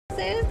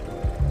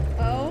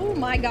Oh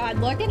my god,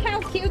 look at how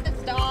cute this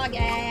dog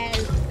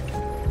is.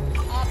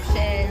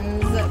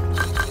 Options.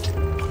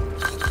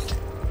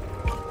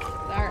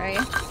 Sorry.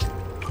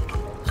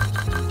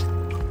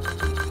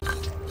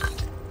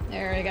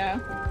 There we go.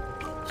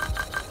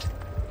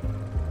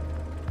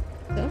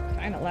 Still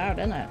kind of loud,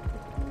 isn't it?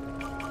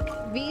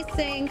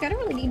 VSync. I don't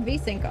really need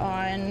VSync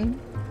on.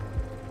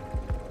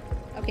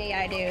 Okay, yeah,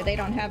 I do. They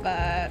don't have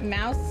a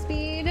mouse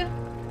speed.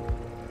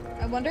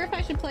 I wonder if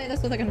I should play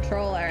this with a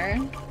controller.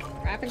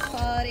 Graphics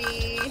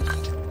quality.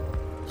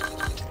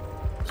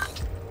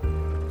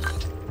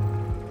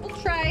 We'll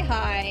try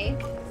high.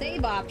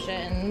 Save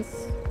options.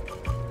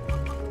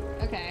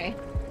 Okay.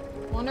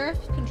 Wonder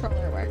if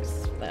controller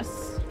works for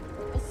this.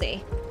 We'll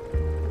see.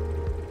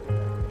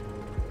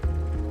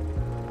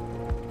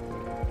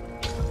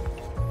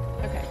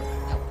 Okay.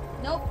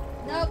 Nope.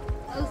 Nope.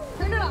 Oh,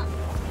 turn it off.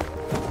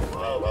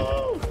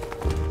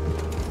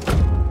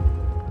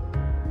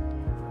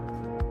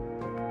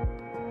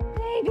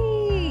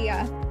 Baby!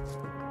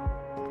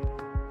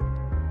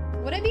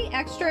 Would it be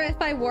extra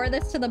if I wore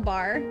this to the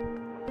bar?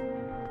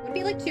 Would it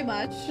be like too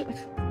much?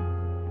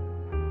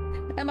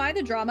 Am I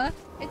the drama?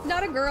 It's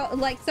not a girl.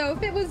 Like, so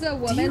if it was a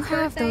woman's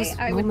birthday,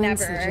 I would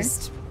never. That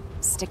just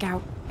stick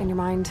out in your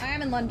mind? I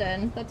am in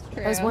London. That's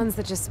true. Those ones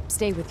that just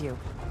stay with you.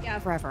 Yeah.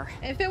 Forever.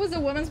 If it was a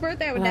woman's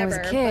birthday, I would when never.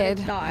 I was a kid, but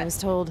it's not. I was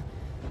told,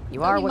 you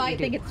So are you what might you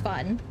do. think it's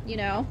fun, you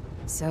know?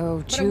 So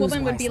but choose a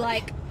woman would wisely. be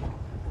like,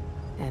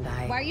 and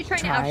I why are you trying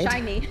to tried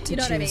outshine me? to You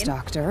know what I choose mean?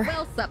 doctor.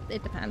 Well,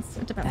 it depends.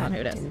 It depends That on who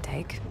it is. didn't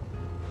take.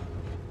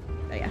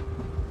 But yeah.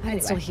 I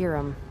can still hear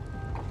him.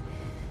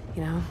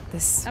 You know,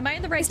 this. Am I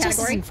in the right this just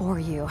category? isn't for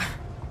you.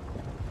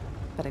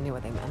 But I knew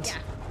what they meant.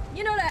 Yeah.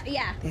 You know that?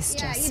 Yeah. This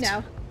yeah, just you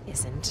know.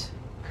 isn't.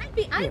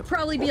 I'd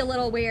probably be a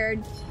little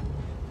weird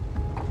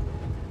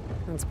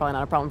It's probably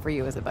not a problem for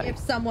you, is it, buddy? if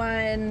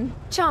someone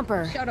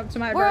Chomper, showed up to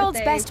my world's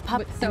birthday best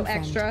pup so and friend.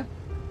 extra.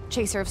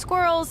 Chaser of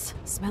squirrels,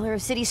 smeller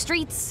of city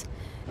streets,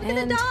 Look at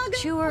the and dog.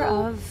 chewer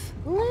of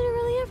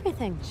literally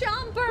everything.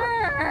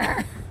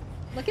 Chomper!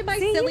 Look at my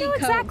See, silly you know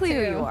coat, exactly too.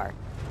 who you are.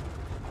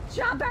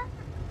 Chomper!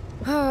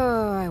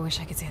 Oh, I wish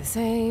I could say the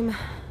same.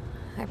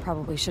 I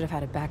probably should have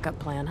had a backup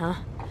plan, huh?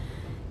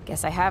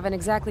 Guess I haven't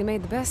exactly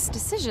made the best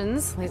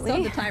decisions lately.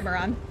 Still have the timer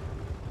on.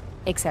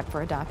 Except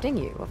for adopting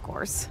you, of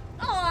course.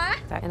 Aw!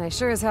 And I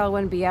sure as hell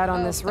wouldn't be out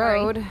on this sorry.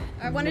 road.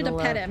 I wanted to middle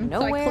pet of him, so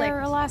I nowhere,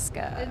 clicked.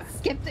 Alaska.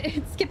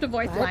 It skipped a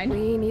voice But line.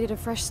 we needed a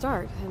fresh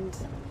start, and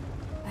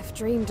I've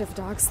dreamed of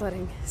dog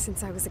sledding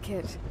since I was a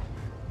kid.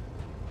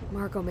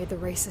 Margot made the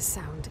races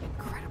sound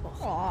incredible.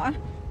 Aw.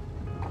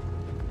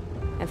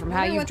 And from how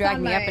Wonder you've what's dragged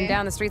on me up my- and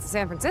down the streets of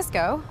San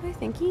Francisco, I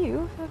think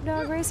you have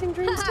dog racing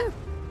dreams too.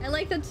 I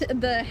like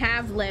the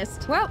have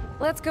list. Well,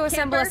 let's go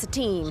assemble Camper, us a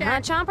team, check. huh,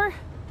 Chomper?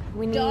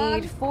 We need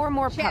Dog, 4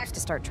 more check. pups to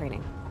start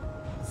training.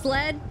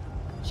 Sled,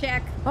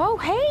 check. Oh,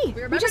 hey! We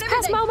remembered just passed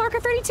everything. mile marker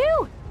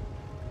 32!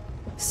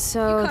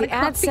 So You the got a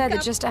ad coffee said that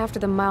cup? just after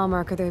the mile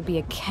marker there would be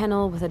a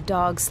kennel with a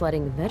dog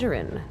sledding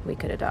veteran we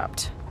could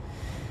adopt.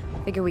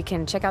 Figure we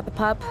can check out the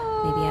pup,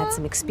 maybe add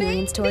some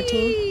experience to our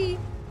team. Baby!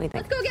 What do you think?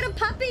 Let's go get a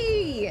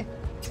puppy!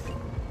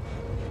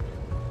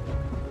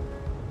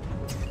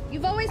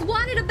 You've always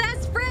wanted a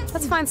best friend!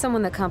 Let's find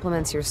someone that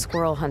complements your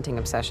squirrel hunting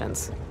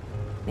obsessions.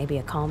 Maybe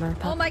a calmer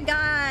pup. Oh my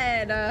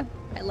god!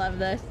 I love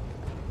this.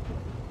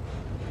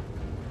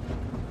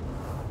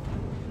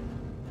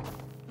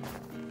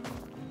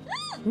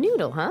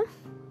 Noodle, huh?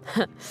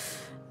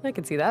 I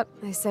can see that.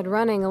 I said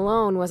running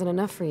alone wasn't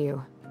enough for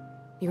you.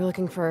 You were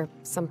looking for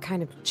some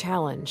kind of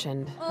challenge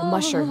and a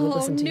musher who'd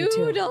listen to you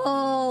too.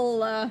 Noodle!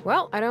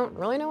 Well, I don't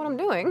really know what I'm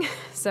doing,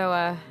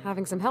 so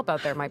having some help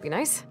out there might be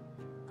nice.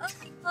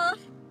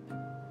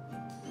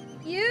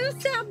 You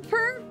sound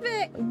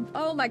perfect!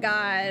 Oh my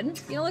god.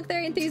 You don't look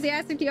very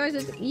enthusiastic. You always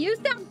just, you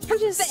sound I perfect!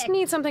 just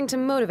need something to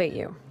motivate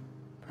you.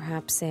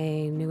 Perhaps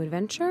a new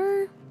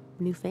adventure?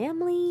 New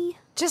family?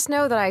 Just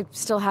know that I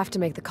still have to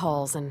make the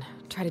calls and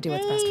try to do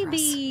what's best for us.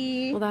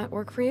 Baby. Will that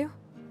work for you?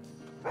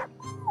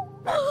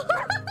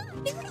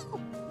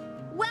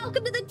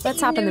 Welcome to the team,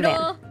 Let's hop in the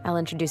Noodle. van. I'll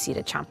introduce you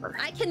to Chomper.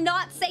 I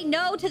cannot say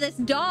no to this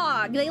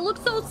dog. They look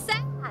so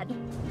sad.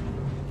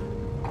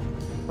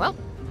 Well,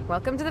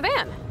 welcome to the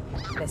van.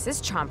 This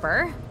is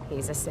Chomper.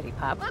 He's a city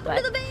pup, Welcome but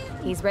to the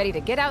van. he's ready to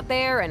get out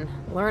there and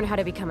learn how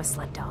to become a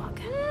sled dog.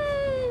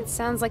 It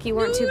sounds like you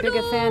weren't too big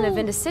a fan of Noodle.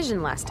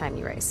 indecision last time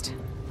you raced.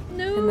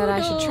 Noodle. And that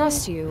I should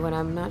trust you when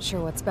I'm not sure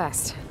what's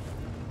best.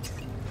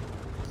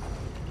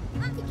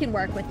 I can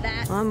work with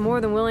that. I'm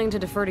more than willing to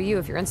defer to you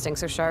if your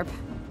instincts are sharp.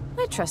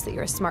 I trust that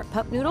you're a smart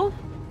pup, Noodle.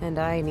 And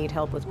I need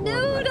help with board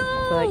running.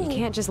 But you Noodle!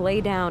 can't just lay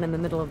down in the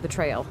middle of the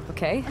trail,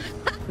 okay?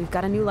 We've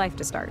got a new life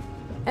to start.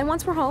 And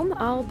once we're home,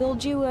 I'll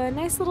build you a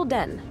nice little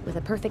den with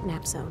a perfect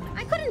nap zone.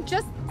 I couldn't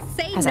just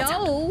say How's that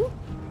no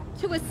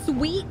to a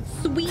sweet,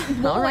 sweet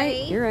boy. All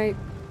right, you're right.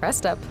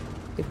 Rest up.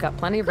 We've got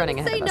plenty of running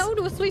ahead Say of us. no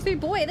to a sweet, sweet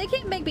boy. They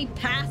can't make me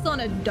pass on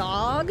a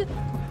dog.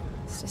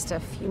 It's just a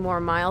few more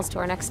miles to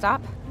our next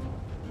stop.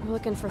 We're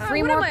looking for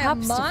 3 what more am I, a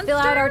pups to fill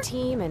out our monster?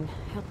 team and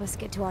help us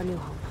get to our new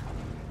home.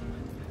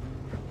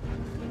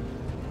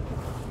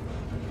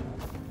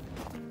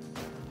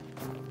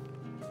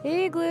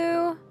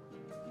 Igloo!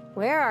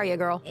 Where are you,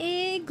 girl?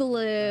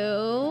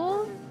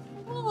 Igloo.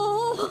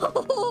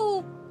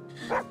 Oh,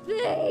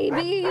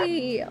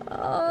 baby.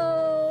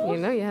 Oh. You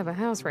know you have a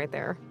house right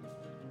there.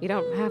 You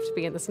don't have to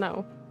be in the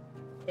snow.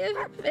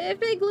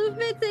 If Igloo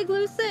fits,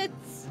 Igloo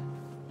sits.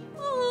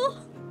 Oh.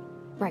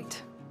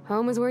 Right.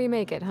 Home is where you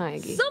make it, huh,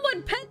 Iggy?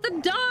 Someone pet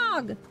the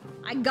dog.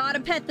 I gotta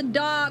pet the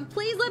dog.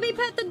 Please let me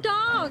pet the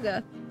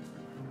dog.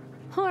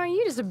 Oh, are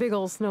you just a big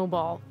old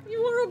snowball? You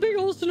are a big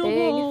old Big,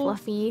 snowball.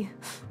 fluffy,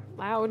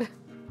 loud.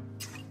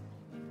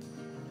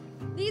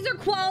 These are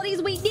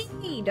qualities we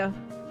need.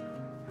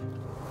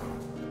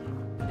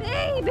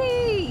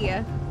 Baby.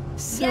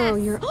 So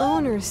Yes. your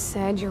owner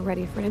said you're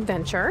ready for an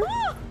adventure.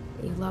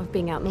 You love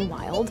being out in the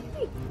wild.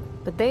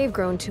 But they've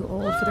grown too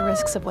old for the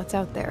risks of what's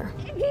out there.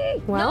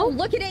 Iggy. Well? No,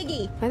 look at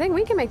Iggy. I think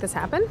we can make this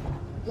happen.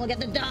 Look at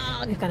the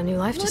dog. We've got a new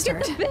life to Look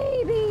start. at the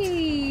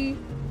baby.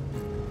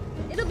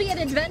 It'll be an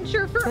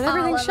adventure for But all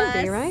everything of should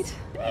us. be, right?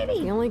 Baby.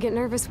 You only get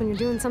nervous when you're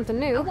doing something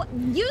new.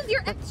 Use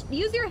your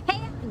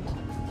hand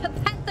to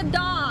pet the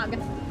dog.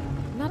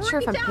 I'm not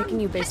sure if I'm picking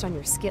you based on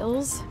your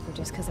skills, or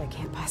just because I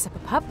can't pass up a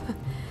pup.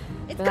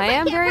 It's But 'cause I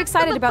am can't very pass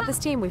up excited a about pup. this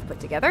team we've put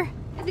together.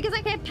 It's because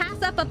I can't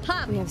pass up a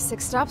pup. We have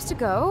 6 stops to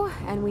go,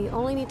 and we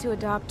only need to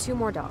adopt 2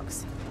 more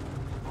dogs.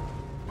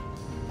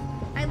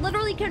 I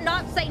literally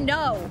cannot say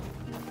no.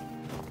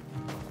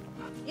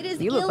 It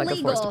is You look illegal. like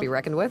a force to be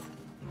reckoned with.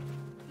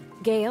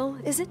 Gale,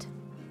 is it?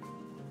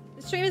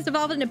 The stream has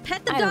evolved into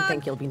pet the I dog. don't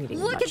think you'll be needing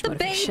Look much at the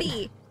motivation.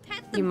 baby.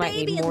 Pet the You might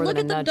baby need and more look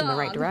than a at the nudge in the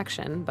right dog.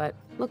 direction, but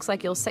looks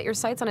like you'll set your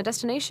sights on a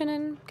destination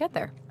and get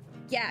there.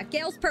 Yeah,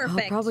 Gail's I'll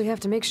perfect. probably have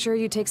to make sure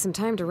you take some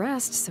time to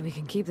rest so we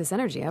can keep this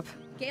energy up.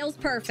 Gail's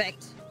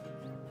perfect.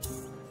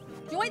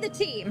 Join the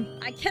team.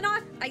 I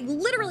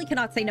literally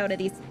cannot say no to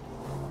these.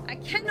 I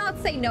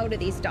cannot say no to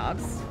these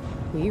dogs.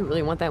 You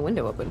really want that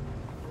window open.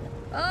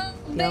 Oh,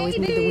 You baby. always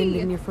need the wind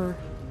in your fur.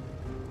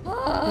 Yeah,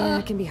 Oh,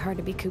 it can be hard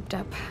to be cooped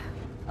up.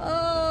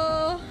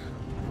 oh.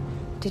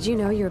 Did you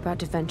know you're about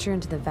to venture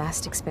into the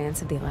vast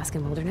expanse of the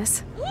Alaskan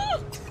wilderness?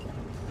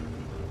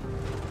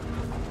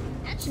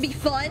 That should be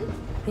fun.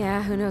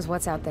 Yeah, who knows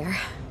what's out there.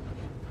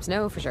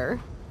 Snow for sure.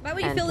 Why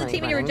would you And fill the plenty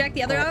team and you running, reject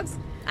the other but dogs?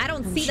 I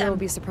don't I'm see sure them. we'll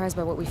be surprised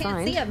by what we Can't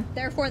find. see them.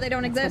 Therefore, they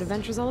don't That's what exist.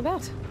 adventure's all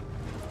about. Do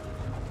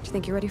you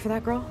think you're ready for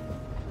that, girl?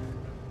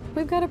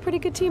 We've got a pretty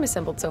good team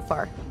assembled so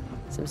far.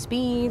 Some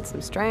speed,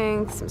 some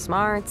strength, some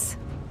smarts.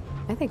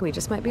 I think we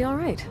just might be all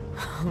right.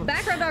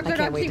 Background dogs I are can't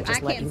dogs wait too. to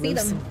just I let can't you see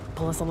loose them. and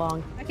pull us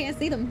along. I can't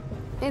see them.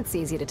 It's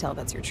easy to tell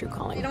that's your true They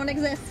calling. don't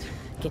exist.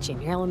 Get you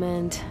in your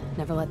element.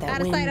 Never let that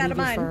Out of wind sight, out leave of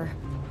your mind. fur.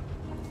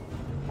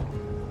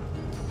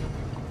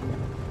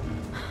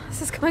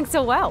 This is going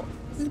so well.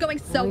 This is going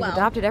so We've well.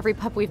 adopted every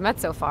pup we've met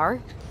so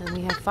far, and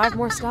we have 5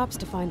 more stops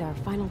to find our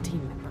final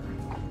team member.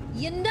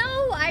 You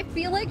know, I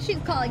feel like she's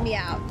calling me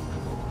out.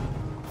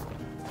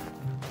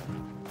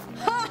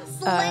 Ha!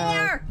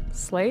 Slayer!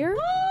 Slayer?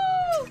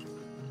 Woo!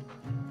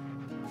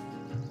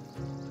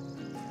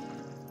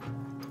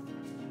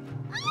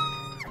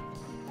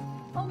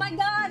 Oh my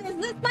god, is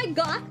this my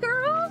goth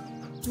girl?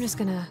 I'm just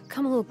gonna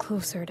come a little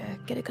closer to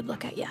get a good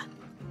look at ya.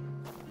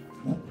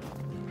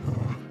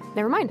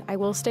 Never mind, I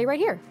will stay right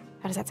here.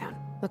 How does that sound?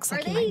 Looks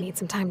like Are you might they- need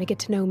some time to get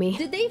to know me.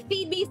 Did they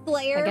feed me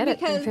Slayer? I get it.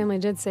 Because Your family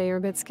did say you're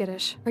a bit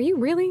skittish. Are you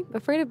really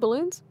afraid of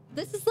balloons?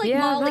 this is like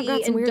Yeah, I've Molly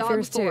got some in weird dog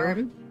fears, too.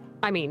 form.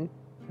 I mean,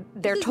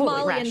 they're This is totally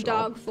Molly in rational.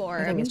 dog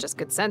form. I think it's just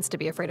good sense to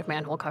be afraid of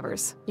manhole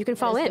covers. You can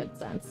fall That is in. good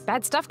sense.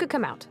 Bad stuff could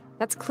come out.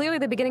 That's clearly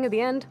the beginning of the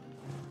end.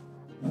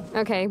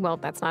 Okay, well,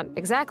 that's not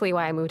exactly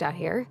why I moved out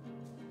here.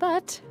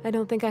 But I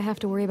don't think I have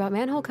to worry about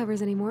manhole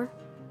covers anymore.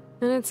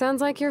 And it sounds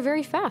like you're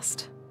very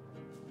fast.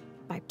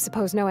 I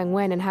suppose knowing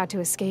when and how to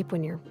escape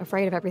when you're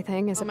afraid of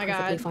everything is Oh a my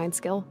perfectly God. fine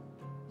skill.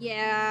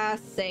 Yeah,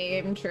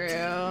 same,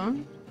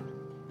 true.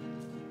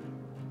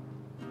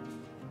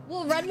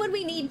 We'll run when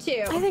we need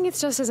to. I think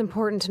it's just as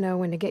important to know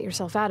when to get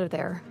yourself out of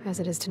there as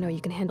it is to know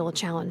you can handle a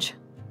challenge.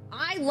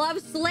 I love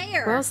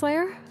Slayer. Well,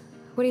 Slayer,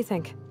 what do you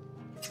think?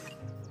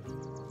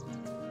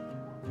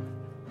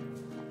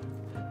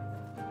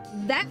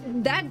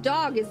 That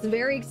dog is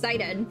very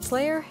excited.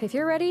 Slayer, if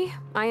you're ready,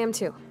 I am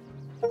too.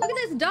 Look at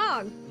this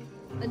dog.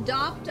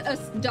 Adopt a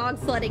dog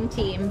sledding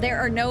team. There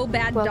are no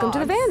bad Welcome dogs. to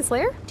the van,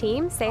 Slayer.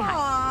 Team, say hi.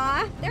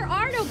 Aw, there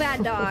are no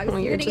bad dogs. Well,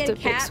 You're you're gonna just get a a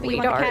big cat, but you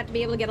want the sweetheart. cat to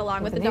be able to get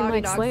along with With the a name dog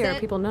like dog Slayer,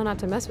 sit. people know not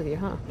to mess with you,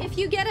 huh? If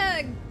you get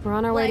a We're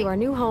on our way to like, our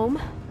new home,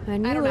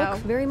 and I you don't look know,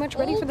 very much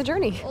ready for the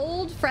journey.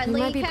 old You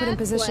friendly might be put in cats,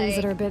 positions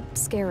that like- are a bit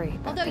scary.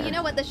 back Although you there.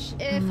 know what, if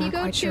I'm you not go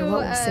quite to sure what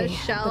we'll a see, but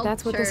shelter,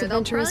 that's what this they'll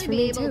adventure is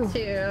probably for be me, able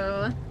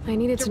to I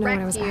needed to know what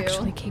I was direct you.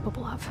 actually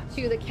capable of.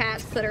 to the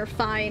cats that are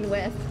fine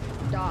with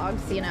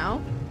dogs, you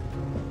know.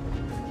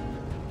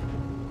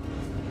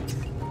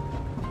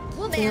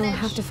 We'll manage. We'll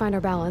have to find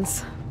our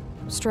balance,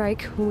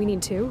 strike when we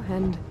need to,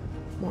 and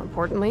more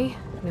importantly,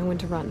 know when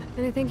to run.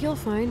 And I think you'll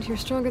find you're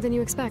stronger than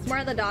you expect.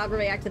 More the dog will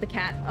react to the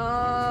cat.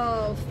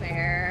 Oh,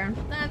 fair.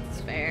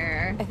 That's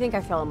fair. I think I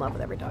fell in love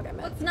with every dog I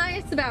met. What's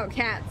nice about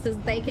cats is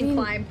they I can mean,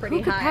 climb pretty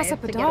who could high pass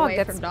up a to get dog away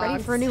that's from dogs.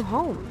 ready for a new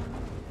home?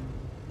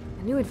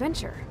 A new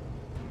adventure.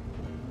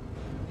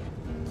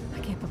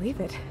 believe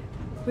it.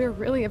 We're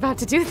really about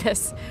to do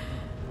this.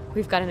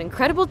 We've got an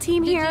incredible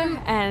team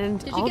here,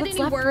 and all that's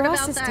left for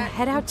us is to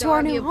head out to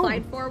our new home.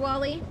 Applied for,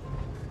 Wally?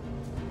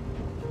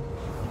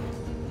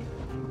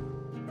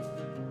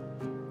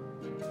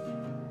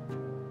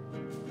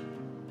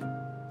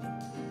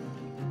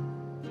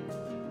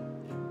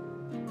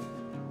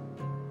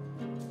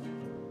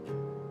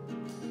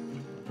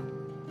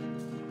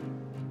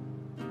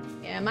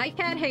 Yeah, my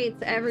cat hates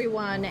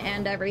everyone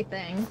and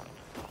everything.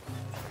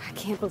 I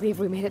can't believe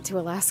we made it to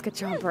Alaska,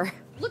 Jumper.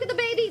 Look at the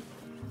baby!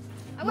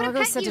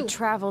 Margot said to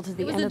travel to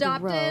the end of the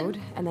road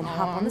and then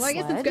hop on the sled. I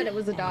guess it's good it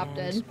was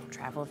adopted.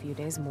 Travel a few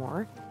days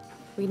more.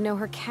 We'd know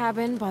her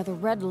cabin by the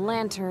red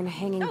lantern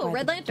hanging by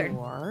red the lantern.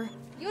 door.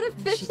 You want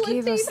a fish She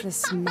gave us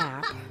this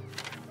map.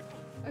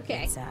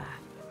 Okay. It's not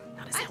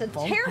as That's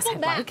helpful a terrible as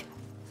I'd map. like.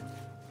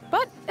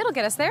 But it'll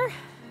get us there.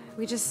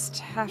 We just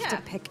have to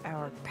pick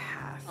our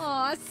path.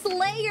 Aw,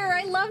 Slayer!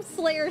 I love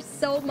Slayer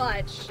so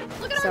much.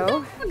 Look at our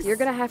dogs! So, you're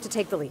gonna have to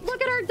take the lead.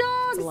 Look at our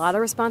dogs! It's a lot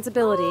of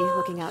responsibility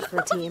looking out for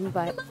a team,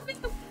 but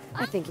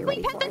I think you're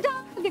ready for it.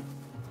 Dog.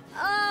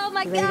 Oh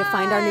my god! Ready to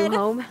find our new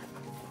home?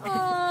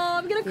 Oh,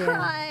 I'm gonna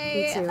cry.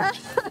 Me too.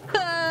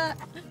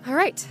 All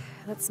right,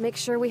 let's make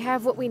sure we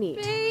have what we need.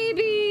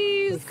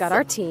 Babies! We've got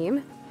our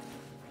team.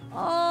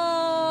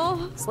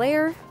 Oh.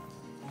 Slayer,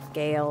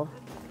 Gale,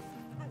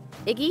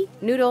 Iggy,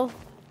 Noodle,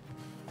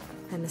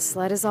 and the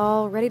sled is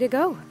all ready to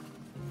go.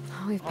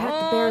 Oh, we've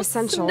packed the bare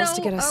essentials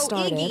to get us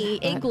started. Iggy,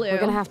 Igloo. We're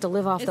gonna have to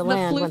live off the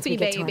land once we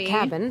get baby. to our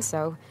cabin,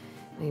 so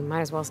we might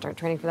as well start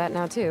training for that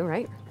now too,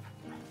 right?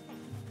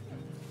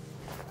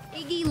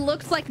 Iggy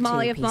looks like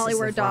Molly if Molly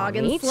were a dog,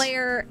 and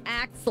Slayer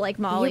acts like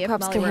Molly if Molly were a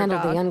dog. Pups can handle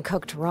the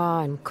uncooked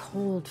raw and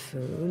cold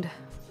food.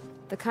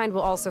 The kind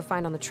we'll also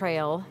find on the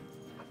trail.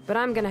 But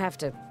I'm gonna have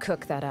to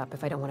cook that up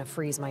if I don't want to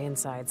freeze my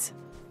insides.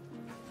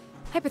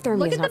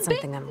 Hypothermia is not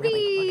something I'm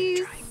really looking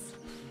to try.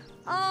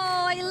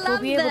 Oh, I love them.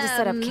 We'll be able to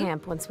set up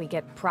camp once we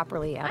get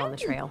properly out on the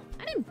trail.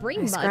 I didn't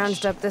bring much. I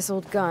scrounged up this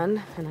old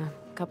gun and a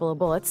couple of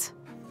bullets.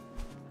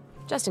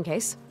 Just in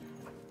case.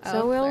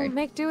 So we'll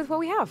make do with what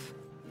we have.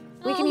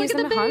 We can use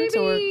them to hunt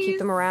or keep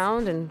them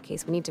around in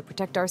case we need to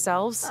protect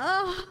ourselves.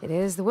 It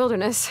is the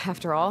wilderness,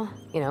 after all.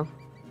 You know,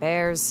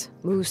 bears,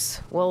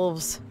 moose,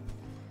 wolves,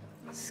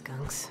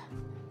 skunks.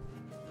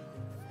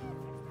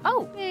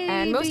 Oh,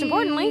 and most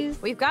importantly,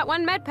 we've got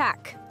one med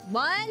pack.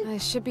 One? I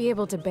should be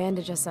able to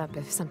bandage us up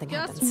if something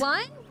happens. Just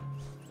one?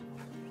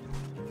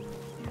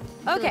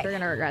 Okay. Like we're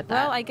gonna regret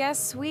that. Well, I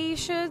guess we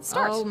should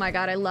start. Oh my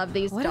god, I love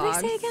these dogs. What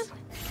do they say again?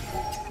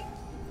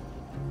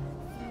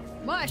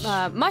 Mush.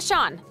 Mush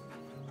on.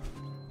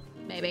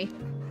 Maybe.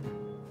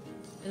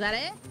 Is that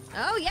it?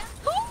 Oh, yeah.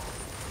 Ooh,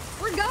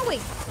 we're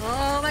going.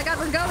 Oh my god,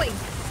 we're going.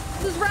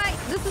 This is right.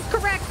 This is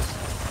correct.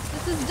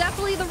 This is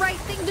definitely the right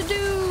thing to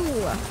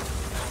do.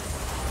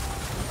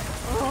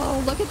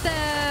 Oh, look at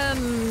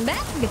them. Meg.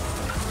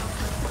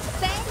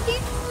 Thank you.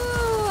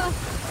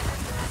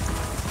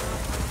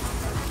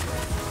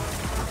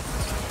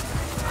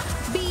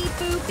 Beep,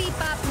 boop, beep,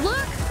 bop.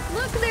 Look,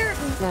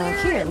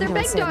 they're here, we don't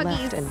big say doggies.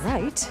 left and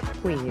right.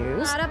 We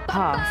use Ba-da-ba-ba.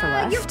 paw for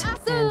left You're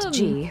awesome. and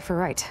G for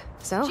right.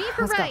 So, G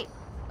for let's right. go.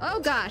 Oh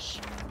gosh.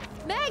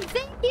 Meg,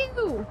 thank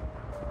you.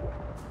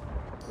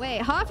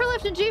 Wait, Ha for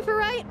left and G for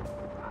right?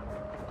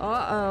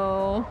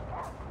 Uh-oh.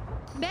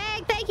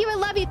 Meg, thank you. I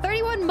love you.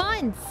 31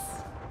 months.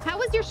 How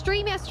was your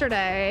stream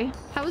yesterday?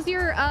 How was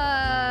your,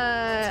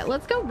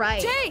 let's go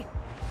right. G!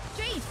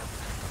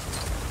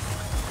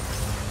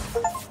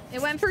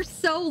 It went for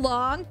so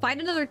long.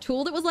 Find another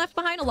tool that was left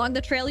behind. Along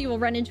the trail, you will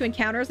run into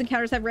encounters.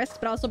 Encounters have risks,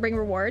 but also bring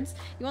rewards.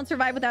 You won't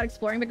survive without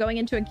exploring, but going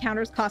into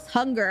encounters costs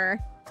hunger.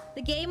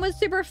 The game was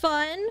super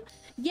fun.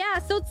 Yeah,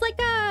 so it's like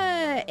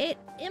it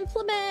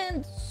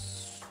implements...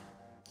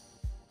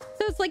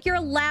 So it's like you're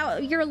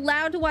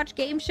allowed to watch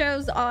game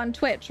shows on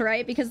Twitch,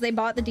 right? Because they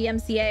bought the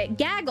DMCA.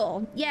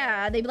 Gaggle.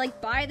 Yeah, they like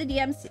buy the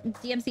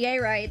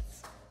DMCA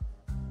rights.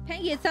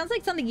 Pengy, it sounds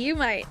like something you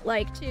might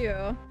like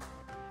too.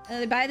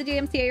 They buy the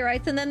DMCA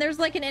rights, and then there's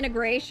like an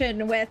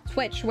integration with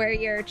Twitch where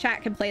your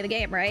chat can play the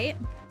game, right?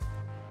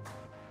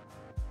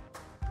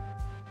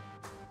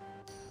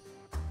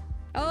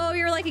 Oh,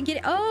 you're like a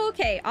kid. Oh,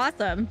 okay,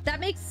 awesome. That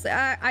makes.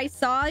 I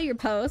saw your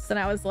post and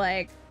I was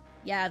like,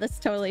 yeah, this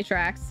totally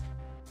tracks.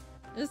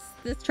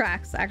 This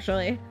tracks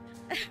actually.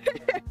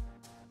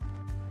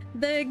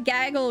 The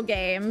Gaggle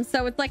game.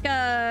 So it's like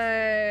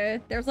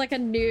there's like a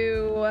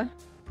new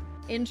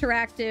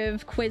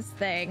interactive quiz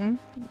thing.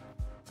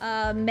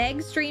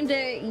 Meg streamed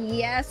it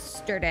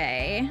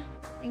yesterday.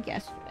 I think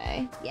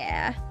yesterday.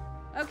 Yeah.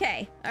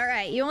 Okay. All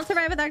right. You won't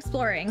survive without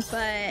exploring,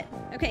 but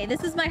okay.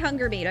 This is my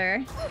hunger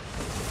meter.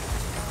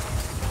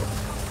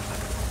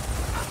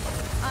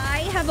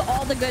 I have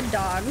all the good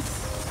dogs.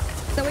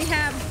 So we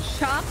have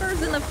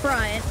Choppers in the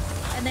front,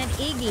 and then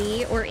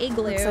Iggy or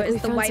Igloo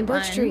is the white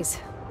one. Trees.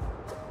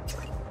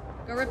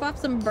 Go rip off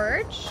some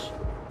birch.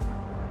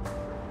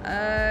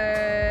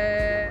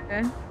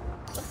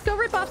 Let's go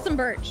rip off some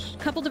birch.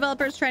 Couple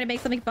developers trying to make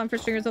something fun for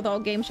streamers with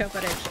old game show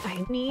footage.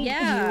 I need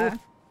you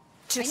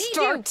to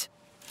start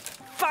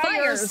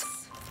fires.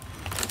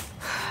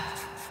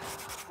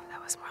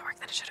 That was more work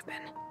than it should have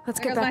been. Let's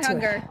There get goes back my to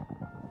hunger.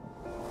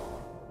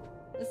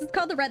 it. This is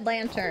called the Red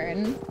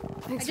Lantern.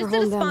 Thanks I for just did a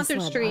holding down the sponsor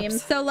slab, stream,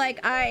 Pops. so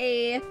like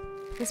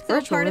This so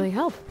birch will part of- really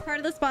help. part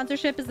of the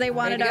sponsorship is they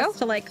wanted to go? us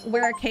to like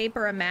wear a cape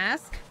or a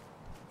mask.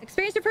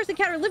 Experience your first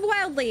encounter, live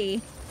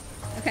wildly.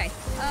 Okay.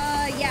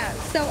 Yeah.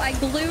 So I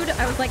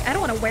was like, I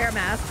don't want to wear a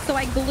mask. So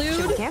I glued.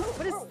 Should we camp?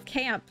 What is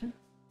camp?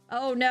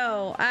 Oh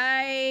no,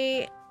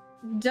 I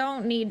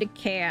don't need to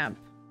camp.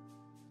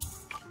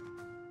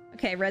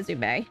 Okay,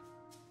 resume.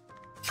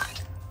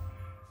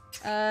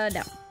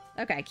 No.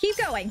 Okay, keep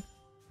going.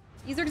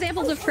 These are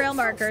examples of trail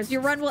markers.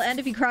 Your run will end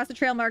if you cross a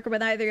trail marker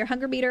with either your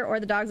hunger meter or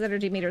the dog's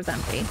energy meter is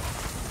empty.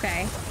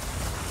 Okay.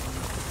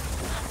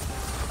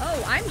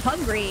 Oh, I'm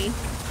hungry.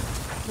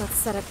 Let's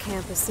set up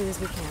camp as soon as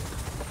we can.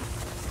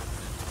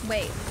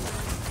 Wait.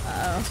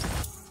 Uh-oh.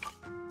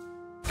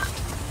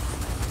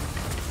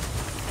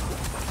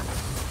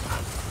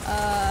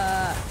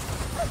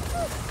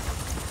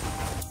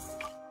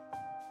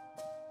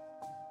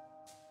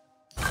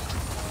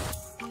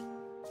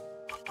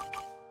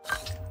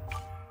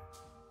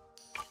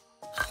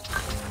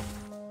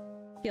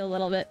 Feel a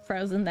little bit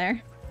frozen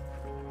there.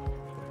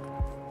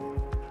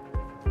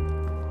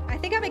 I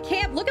think I'm at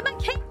camp. Look at my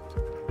camp.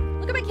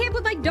 Look at my camp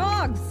with my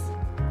dogs.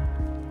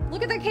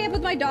 Look at the camp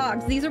with my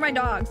dogs. These are my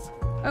dogs.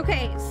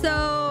 Okay,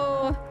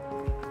 so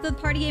the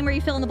party game where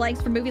you fill in the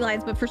blanks for movie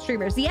lines, but for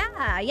streamers.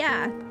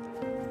 Yeah.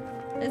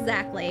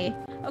 Exactly.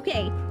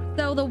 Okay,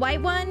 so the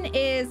white one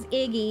is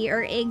Iggy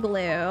or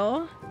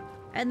Igloo.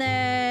 And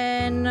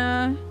then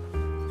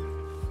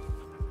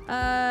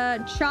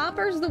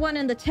Chopper's the one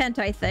in the tent,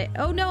 I think.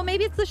 Oh no,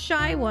 maybe it's the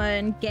shy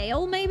one.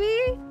 Gale, maybe?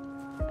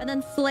 And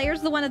then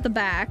Slayer's the one at the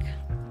back.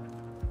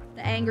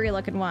 The angry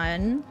looking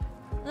one.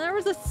 There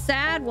was a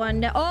sad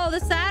one. Oh, the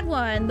sad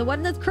one. The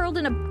one that's curled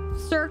in a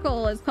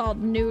circle is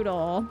called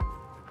Noodle.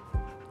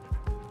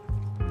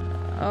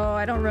 Oh,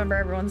 I don't remember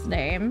everyone's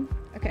name.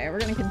 Okay, we're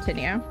gonna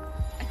continue.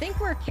 I think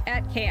we're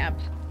at camp.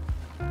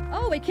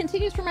 Oh, it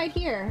continues from right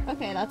here.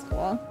 Okay, that's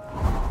cool.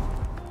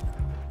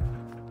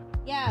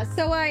 Yeah,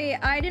 so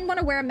I didn't want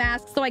to wear a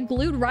mask, so I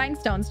glued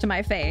rhinestones to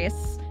my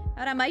face.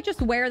 And I might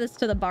just wear this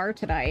to the bar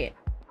tonight.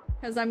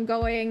 Because I'm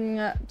going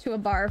to a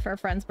bar for a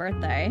friend's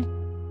birthday.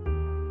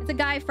 It's a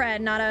guy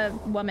friend, not a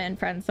woman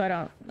friend, so I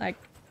don't, like,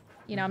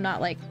 you know, I'm not,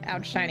 like,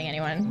 outshining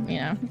anyone, you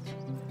know.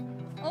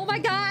 Oh my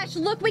gosh,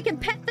 look, we can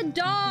pet the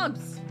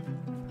dogs!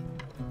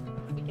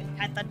 We can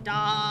pet the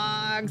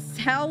dogs!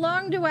 How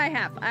long do I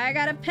have? I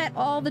gotta pet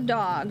all the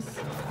dogs.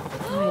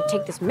 I'm gonna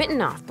take this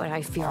mitten off, but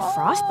I fear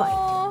frostbite.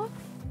 Oh,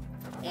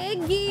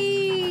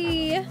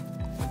 Iggy!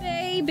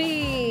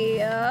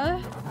 Baby!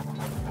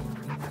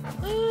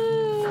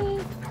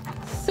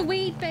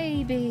 Sweet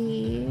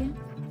baby.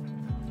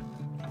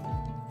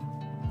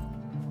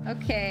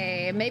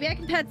 Okay, maybe I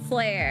can pet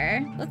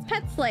Slayer. Let's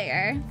pet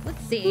Slayer.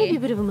 Let's see. Maybe a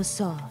bit of a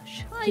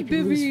massage. Hi, Keep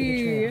you loose for the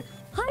baby. trail.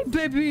 Hi,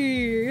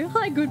 baby.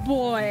 Hi, good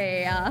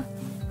boy.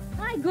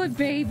 Hi, good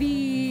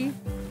baby.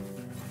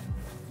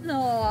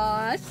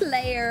 Aw,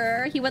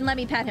 Slayer. He wouldn't let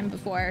me pet him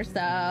before,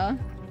 so...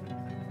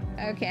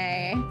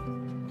 Okay.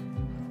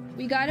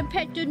 We gotta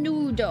pet the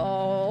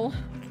Noodle.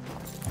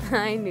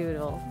 Hi,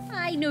 Noodle.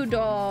 Hi,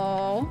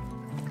 Noodle.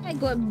 Hi,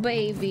 good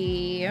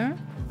baby.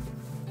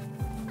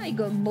 Hi,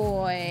 good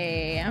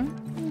boy.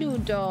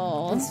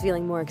 Noodle. This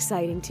feeling more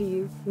exciting to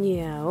you?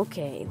 Yeah,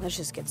 okay. Let's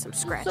just get some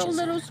scratches. So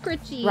little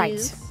scritchies.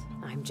 Right.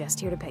 I'm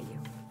just here to pet you.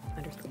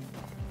 Understood.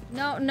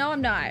 No,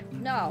 I'm not.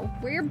 No,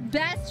 we're your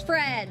best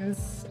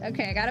friends.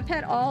 Okay, I gotta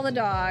pet all the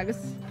dogs.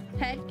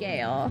 Pet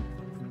Gale.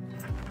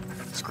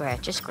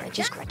 Scratches,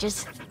 scratches,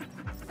 scratches.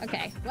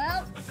 Okay,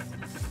 well.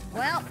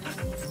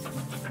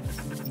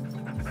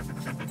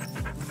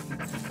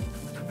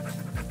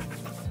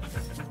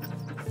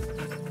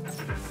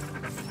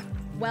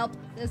 Well,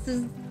 this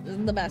is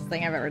the best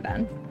thing I've ever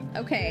done.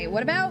 Okay,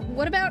 what about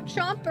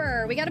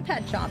Chomper? We gotta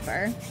pet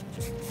Chomper.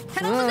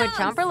 Pet all the Ooh, dogs.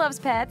 Chomper loves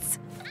pets.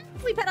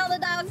 We pet all the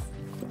dogs.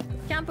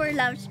 Chomper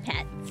loves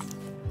pets.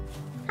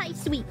 Hi,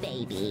 sweet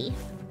baby.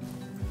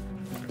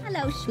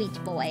 Hello, sweet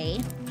boy.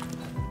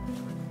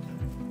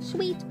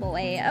 Sweet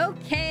boy.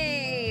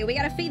 Okay, we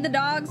gotta feed the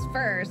dogs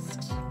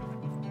first.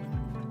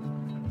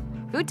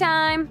 Food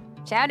time.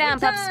 Chow down,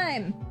 Food pups.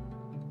 time.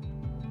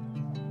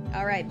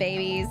 All right,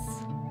 babies.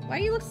 Why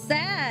do you look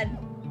sad?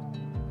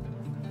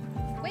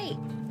 Wait,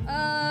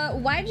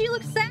 why do you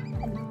look sad?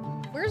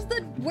 Where's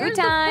the Food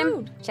time.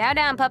 food? Chow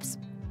down, pups.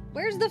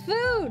 Where's the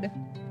food?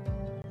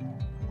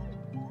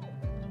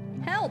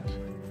 Help!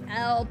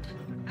 Help!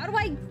 How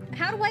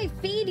do I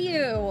feed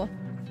you?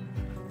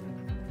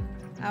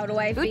 How do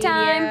I Food feed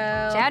time.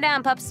 you? Chow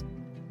down, pups.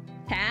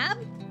 Tab?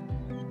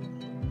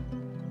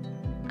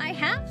 I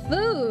have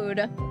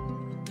food.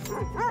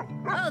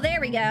 Oh, there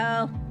we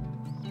go.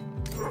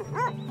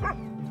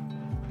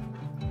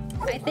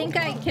 I think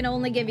I can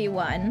only give you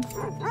one.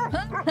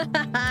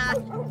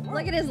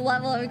 Look at his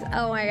level of...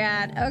 Oh my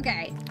god.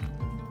 Okay.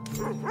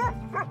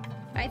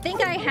 I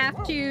think I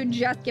have to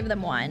just give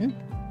them one.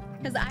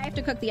 Because I have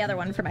to cook the other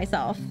one for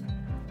myself.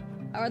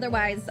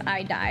 Otherwise,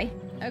 I die.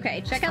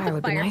 Okay, check out Fire the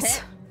would be fire nice.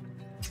 pit.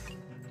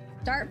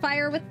 Start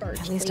fire with birch,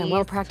 At least please. I'm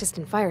well practiced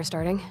in fire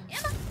starting.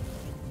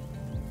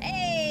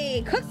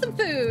 Hey, cook some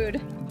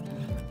food.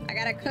 I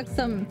gotta cook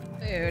some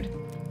food.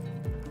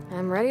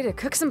 I'm ready to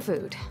cook some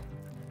food.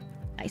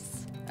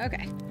 Nice.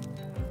 Okay.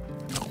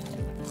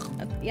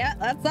 Yeah,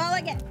 that's all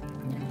I get.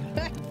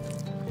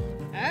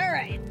 All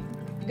right.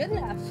 Good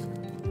enough.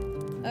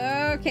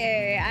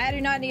 Okay, I do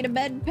not need a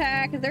bed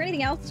pack. Is there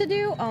anything else to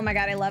do? Oh my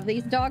god, I love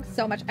these dogs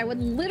so much. I would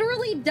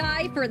literally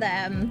die for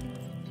them.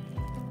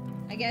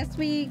 I guess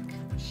we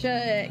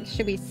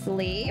should we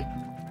sleep?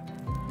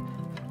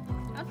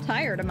 How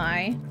tired am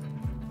I?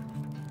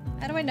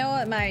 How do I know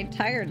what my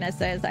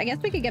tiredness is? I guess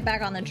we could get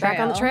back on the trail. Back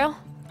on the trail?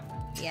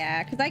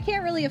 Yeah, because I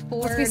can't really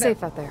afford... Let's be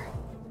safe out there.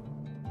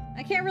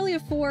 I can't really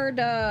afford,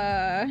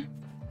 to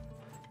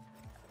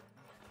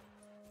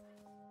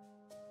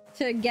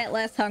get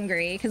less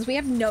hungry, because we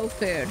have no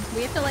food.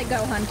 We have to, like,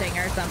 go hunting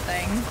or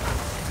something.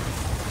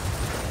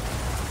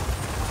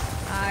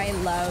 I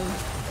love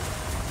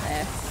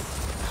this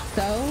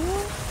so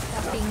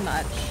fucking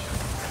much.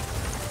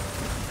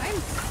 I'm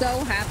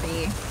so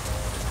happy.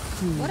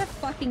 What a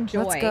fucking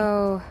joy. Let's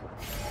go.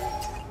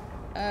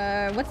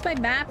 What's my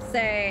map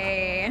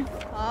say?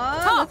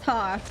 What's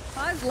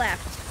Haw's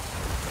left.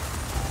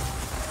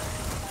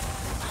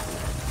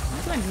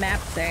 What's my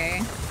map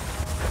say?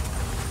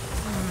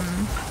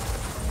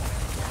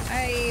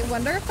 I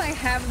wonder if I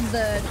have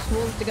the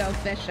tools to go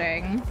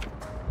fishing.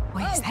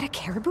 Wait, is that a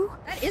caribou?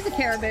 That is a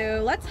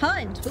caribou. Let's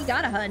hunt. We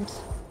gotta hunt.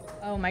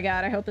 Oh my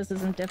god, I hope this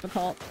isn't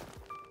difficult.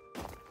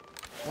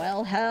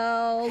 Well,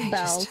 hell Okay,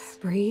 bells.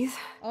 just breathe.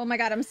 Oh my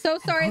god, I'm so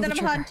sorry pull that the I'm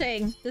trigger.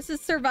 hunting. This is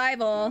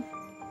survival.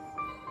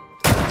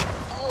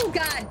 Oh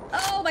god.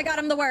 Oh my god,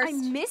 I'm the worst. I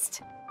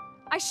missed?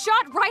 I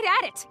shot right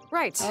at it!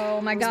 Right.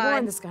 Oh my I was god.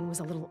 warned this gun was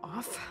a little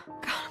off.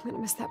 God, I'm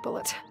gonna miss that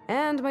bullet.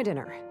 And my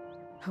dinner.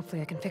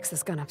 Hopefully I can fix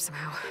this gun up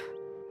somehow.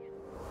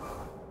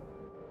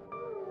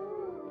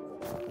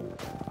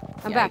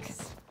 I'm back.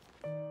 Yikes.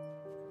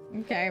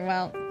 Okay,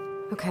 well.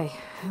 Okay,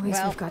 at least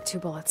Well. we've got 2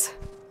 bullets.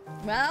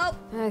 Well.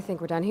 I think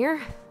we're done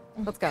here.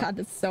 Let's go. God,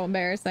 that's so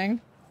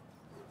embarrassing.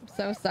 I'm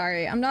so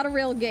sorry. I'm not a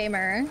real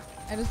gamer.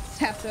 I just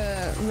have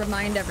to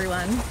remind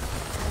everyone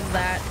of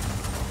that.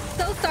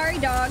 So sorry,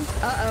 dogs.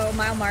 Uh-oh,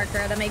 mile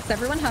marker. That makes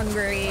everyone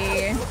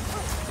hungry.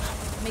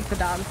 Makes the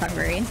dogs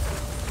hungry.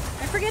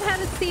 I forget how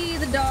to see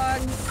the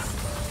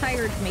dog's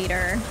tired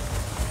meter.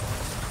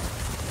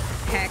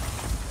 Heck.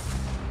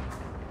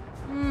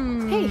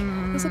 Hey,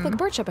 those look like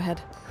birch up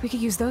ahead. We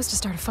could use those to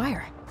start a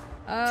fire.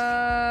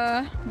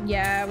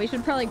 Yeah, we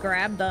should probably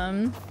grab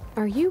them.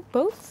 Are you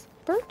both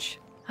birch?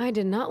 I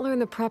did not learn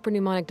the proper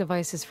mnemonic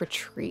devices for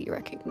tree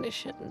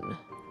recognition.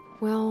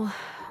 Well,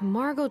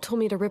 Margot told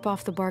me to rip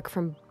off the bark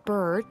from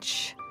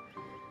birch,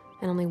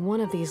 and only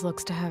one of these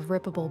looks to have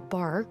rippable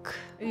bark.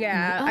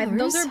 Yeah, And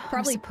the those others are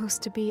probably...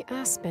 supposed to be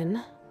aspen,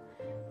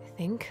 I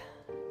think.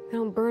 They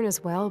don't burn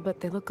as well,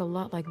 but they look a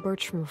lot like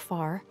birch from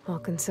afar. I'll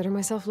consider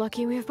myself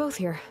lucky we have both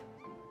here.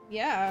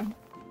 Yeah,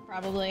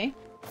 probably.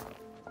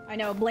 I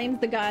know,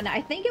 blames the gun.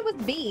 I think it was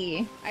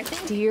B. I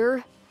think...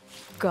 Dear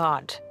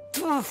God.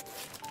 Ugh,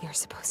 you're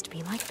supposed to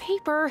be like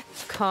paper.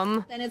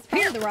 Come. Then it's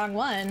probably the wrong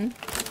one.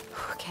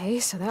 Okay,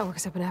 so that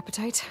works up an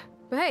appetite.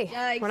 But hey,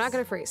 Yikes. we're not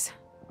gonna freeze.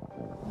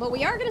 But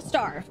we are gonna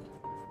starve.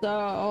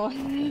 So...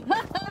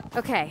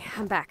 Okay,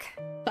 I'm back.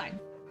 Fine.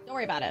 Don't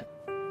worry about it.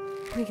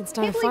 We can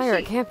start a Can't believe fire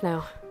she- at camp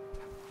now.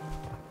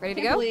 Ready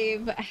to Can't go?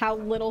 believe how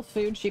little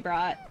food she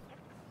brought.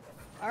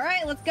 All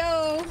right, let's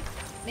go.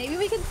 Maybe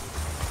we can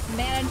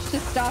manage to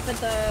stop at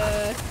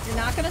the... You're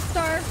not gonna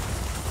starve?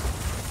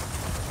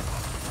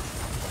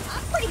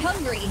 I'm pretty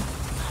hungry.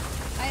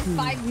 I have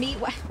 5 meat...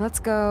 Let's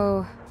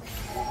go.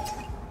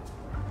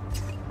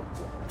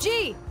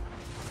 Gee!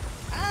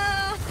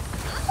 I'm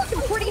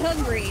looking pretty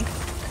hungry.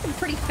 Looking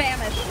pretty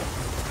famished.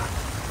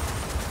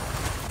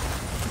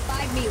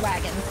 5 meat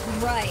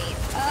wagons. Right.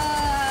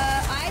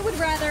 I would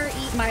rather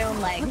eat my own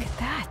leg. Look at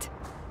that.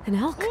 An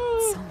elk.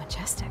 It's so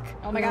majestic.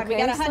 Oh my You god, we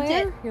okay, gotta hunt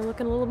Slayer? it. You're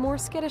looking a little more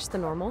skittish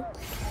than normal.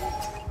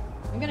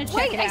 I'm gonna check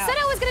Wait, it I out. said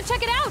I was gonna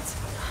check it out!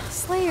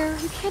 Slayer,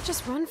 you can't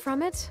just run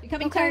from it.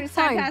 Becoming Okay, tired as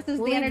time fine. passes, We'll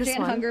the leave energy this and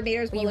one. hunger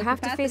meters But will you lose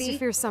have to face capacity. your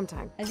fears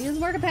sometime. As you use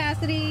more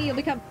capacity, you'll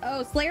become...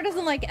 Oh, Slayer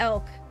doesn't like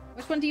elk.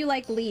 Which one do you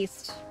like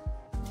least?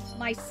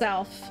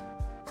 Myself.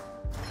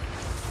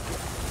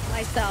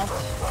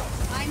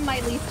 I'm my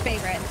least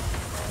favorite.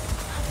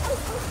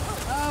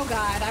 Oh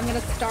god, I'm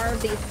gonna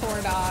starve these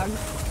poor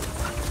dogs.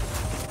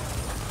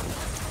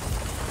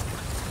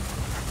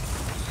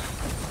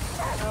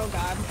 Oh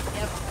god.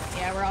 Yep.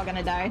 Yeah, we're all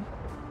gonna die.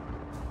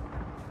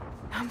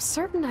 I'm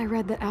certain I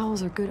read that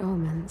owls are good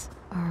omens.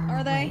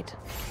 Are they? Wait.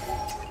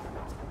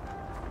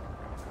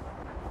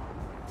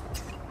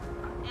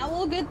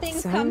 Owl good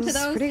things come to Sounds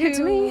those pretty good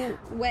to me.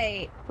 who...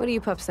 Wait. What do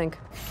you pups think?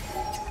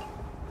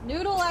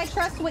 Noodle, I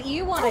trust what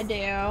you want to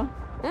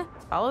do.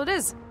 Follow it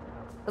is.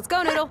 Let's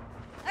go, Noodle.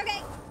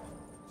 Okay.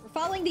 We're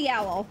following the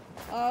owl.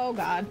 Oh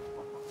god.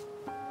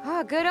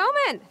 Ah, good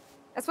omen.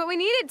 That's what we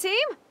needed,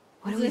 team.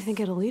 What do we this- think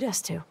it'll lead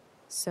us to?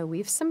 So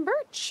weave some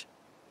birch.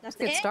 That's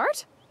Good it?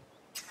 start.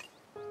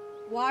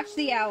 Watch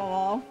the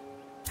owl.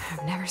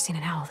 I've never seen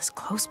an owl this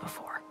close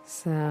before.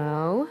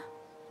 So,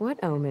 what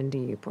omen do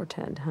you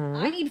portend, huh?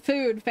 I need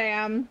food,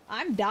 fam.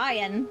 I'm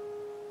dying.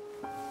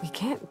 We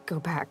can't go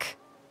back.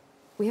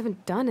 We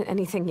haven't done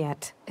anything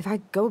yet. If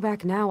I go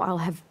back now, I'll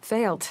have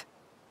failed.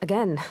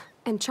 Again.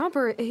 And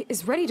Chomper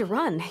is ready to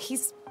run.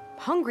 He's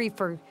hungry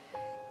for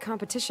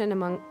competition,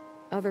 among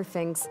other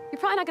things. You're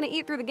probably not gonna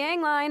eat through the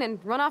gang line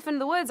and run off into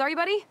the woods, are you,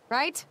 buddy?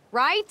 Right?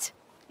 Right?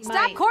 Stop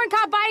might.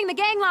 corncob biting the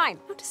gang line!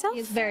 Note to self.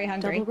 He's very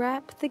hungry. Double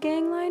wrap the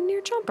gang line near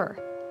Chomper.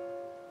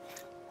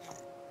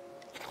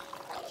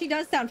 She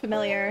does sound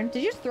familiar.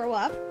 Did you just throw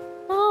up?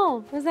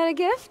 Oh, was that a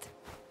gift?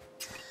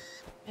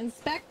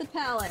 Inspect the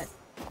pallet.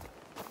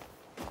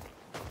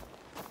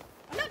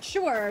 I'm not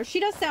sure. She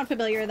does sound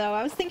familiar, though.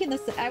 I was thinking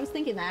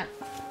that.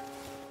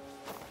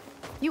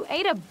 You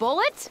ate a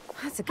bullet?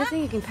 That's a good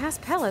thing you can pass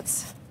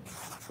pellets.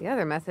 The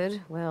other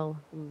method, well...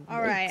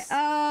 All right.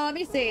 Let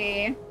me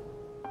see.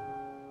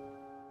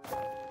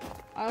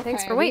 Okay,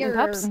 Thanks for waiting,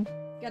 pups.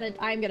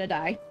 I'm gonna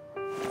die.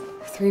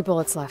 3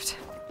 bullets left.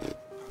 This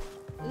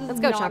Let's is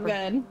go, not Chopper.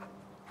 good.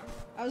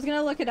 I was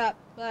gonna look it up,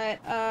 but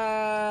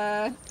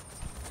I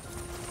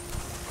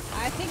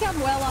think I'm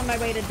well on my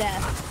way to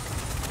death.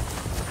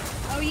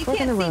 Oh, you Fork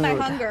in can't the see my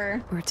road.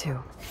 hunger. Where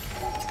to?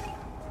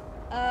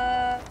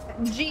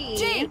 G.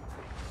 G!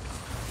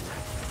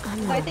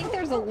 So I think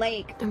there's a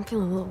lake. I'm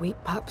feeling a little weak,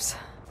 pups.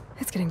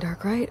 It's getting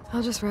dark, right?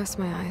 I'll just rest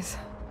my eyes.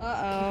 Keep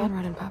Uh-oh. on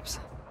running, pups.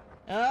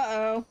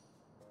 Uh-oh.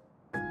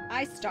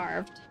 I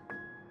starved.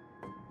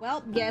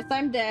 Well, guess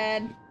I'm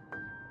dead.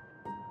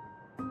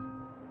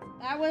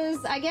 That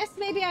was... I guess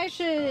maybe I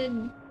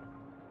should...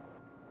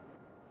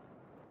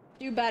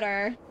 do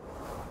better.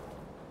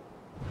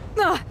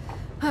 Ah!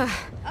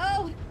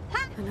 Oh!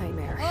 Ha! A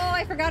nightmare. Oh,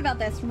 I forgot about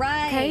this.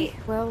 Right. Okay,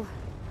 well,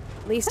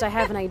 at least I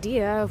have an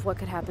idea of what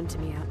could happen to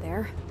me out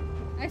there.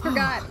 I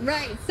forgot.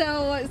 Right.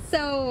 So...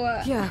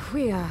 Yeah,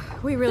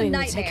 we really It's a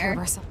need to take care of nightmare.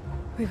 ourselves.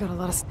 We've got a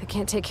lot of... I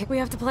can't take care... We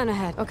have to plan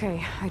ahead.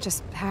 Okay, I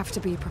just have to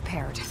be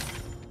prepared.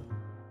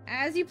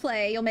 As you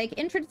play, you'll make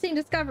interesting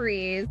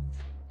discoveries.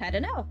 Had to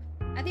know.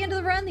 At the end of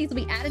the run, these will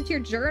be added to your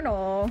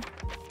journal.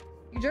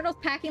 Your journal's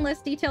packing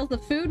list details the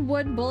food,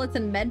 wood, bullets,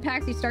 and med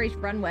packs you start each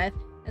run with.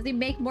 As you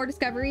make more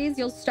discoveries,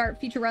 you'll start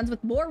future runs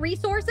with more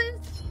resources.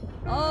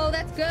 Oh,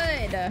 that's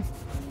good.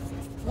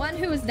 One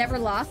who is never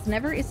lost,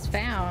 never is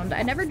found.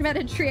 I never met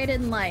a tree I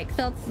didn't like.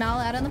 Felt smell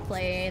out on the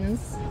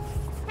plains.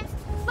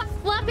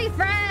 Fluffy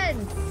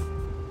friends!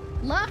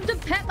 Love to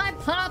pet my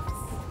pups!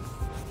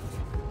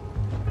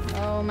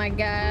 Oh my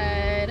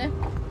god.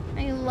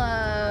 I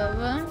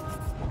love...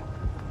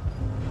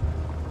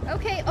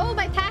 Okay, oh,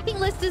 my packing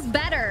list is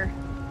better.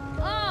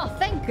 Oh,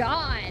 thank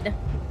God.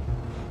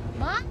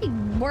 My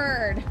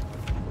word.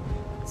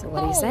 So what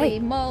do you Holy say?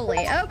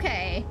 moly.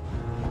 Okay.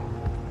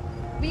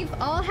 We've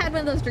all had one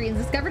of those dreams.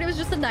 Discovered it was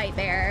just a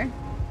nightmare.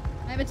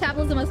 My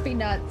metabolism must be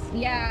nuts.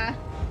 Yeah.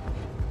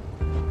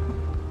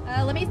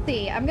 Let me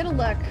see. I'm gonna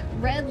look.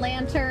 Red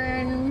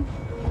Lantern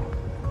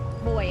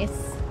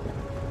voice.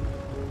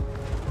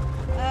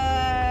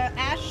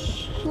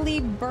 Ashley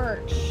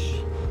Birch.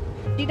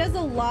 She does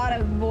a lot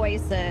of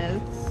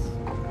voices.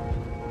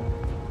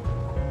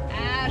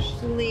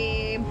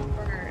 Ashley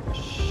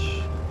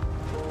Birch.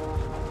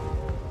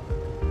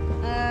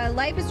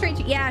 Life is Strange.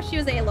 Yeah, she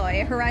was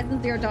Aloy.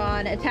 Horizon Zero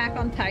Dawn. Attack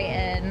on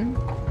Titan.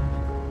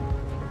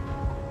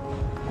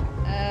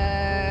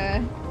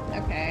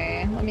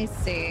 Okay. Let me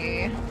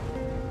see.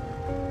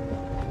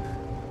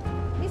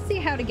 Let me see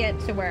how to get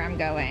to where I'm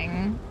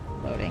going.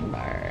 Loading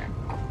bar.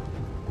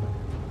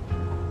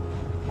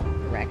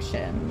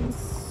 Directions.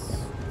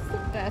 What's the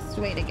best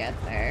way to get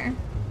there?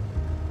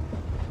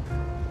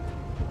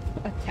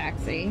 A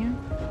taxi.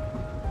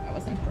 I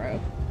wasn't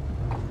broke.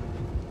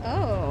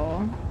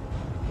 Oh.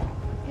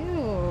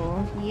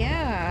 Ew.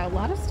 Yeah, a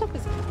lot of stuff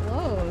is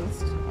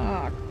closed.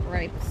 Oh,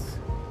 cripes.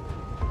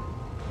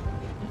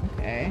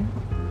 Okay.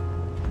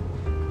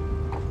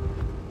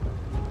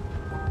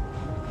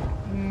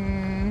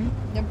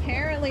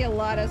 Apparently a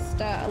lot of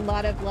stuff, a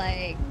lot of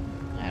like,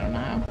 I don't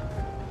know.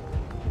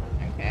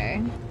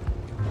 Okay.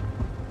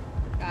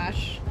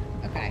 Gosh.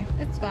 Okay,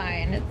 it's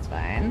fine, it's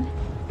fine.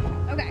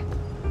 Okay.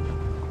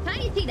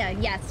 Tiny Tina,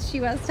 yes,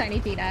 she was Tiny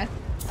Tina.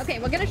 Okay,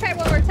 we're gonna try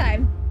one more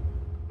time.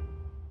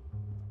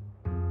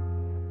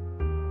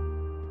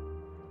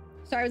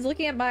 Sorry, I was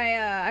looking at my,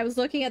 I was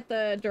looking at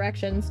the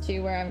directions to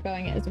where I'm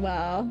going as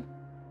well.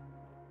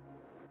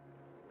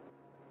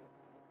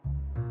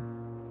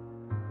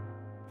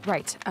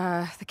 Right,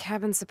 the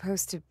cabin's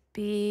supposed to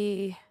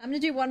be... I'm gonna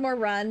do one more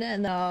run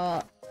and then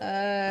I'll,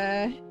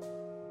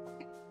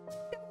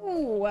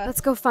 Ooh. Let's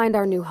go find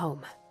our new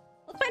home.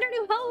 Let's find our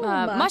new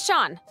home! Mush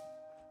on!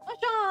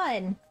 Mush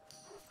on!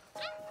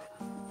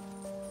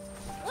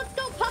 Let's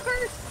go,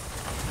 puppers!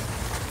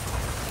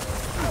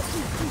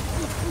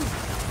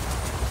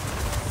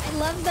 I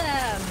love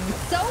them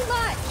so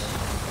much!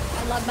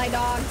 I love my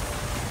dogs.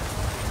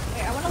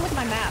 Wait, I want to look at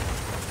my map.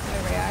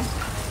 There we are.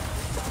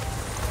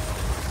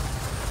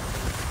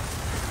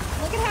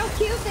 Look at how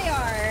cute they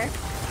are!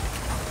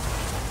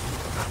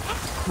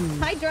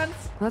 Hi, drums.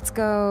 Let's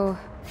go.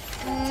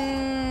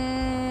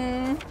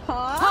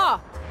 Paw?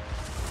 Ha!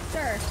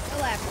 Sure,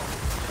 go left.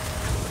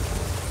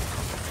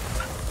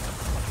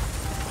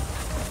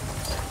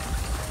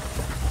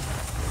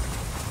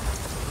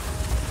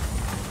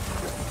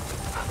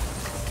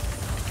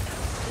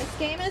 This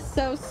game is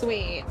so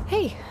sweet.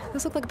 Hey,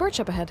 those look like birch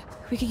up ahead.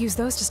 We could use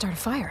those to start a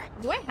fire.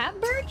 Do I have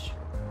birch?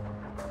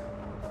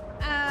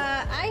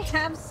 I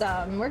have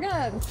some. We're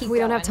gonna keep We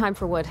don't have going. time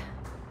for wood.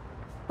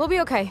 We'll be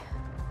okay.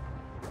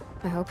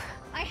 I hope.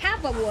 I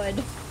have a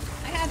wood.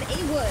 I have a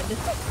wood.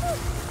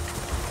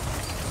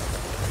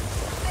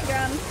 Hi,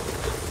 Drum.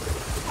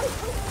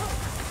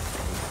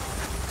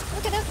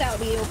 Look at us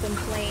out in the open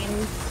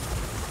plains.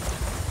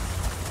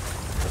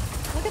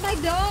 Look at my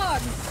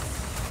dogs.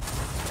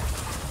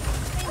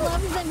 I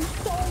love them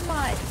so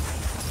much.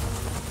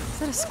 Is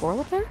that a squirrel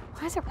up there?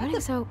 Why is it running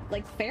so...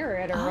 Like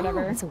ferret or Oh,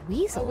 whatever. it's a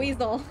weasel. A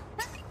weasel.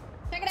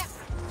 Check it out.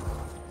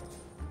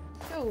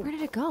 Oh, Where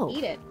did it go?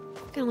 eat it.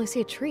 I can only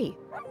see a tree.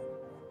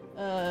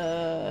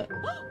 I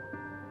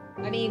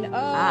mean,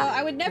 Ah,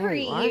 I would never there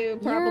eat are. you,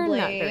 probably.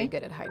 You're not very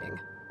good at hiding.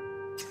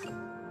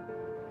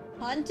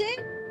 Hunting?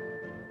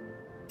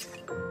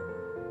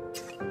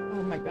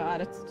 Oh my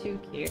god, it's too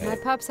cute. My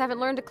pups haven't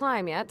learned to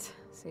climb yet,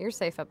 so you're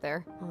safe up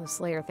there. Well, the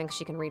Slayer thinks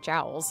she can reach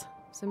owls.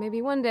 So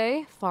maybe one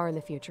day, far in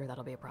the future,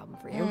 that'll be a problem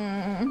for you.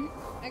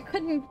 I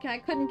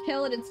couldn't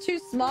kill it. It's too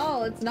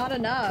small. It's not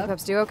enough.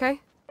 Pups do okay?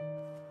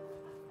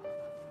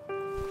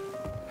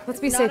 Let's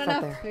be Not safe up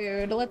enough there.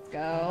 food. Let's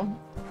go.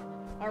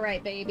 All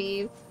right,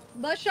 babies.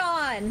 Mush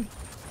on.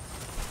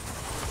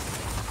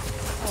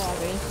 Oh,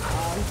 these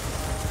dogs.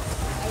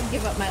 I would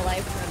give up my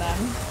life for them.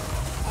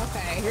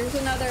 Okay, here's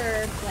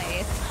another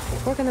place.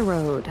 Fork in the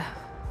road.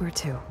 Where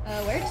to?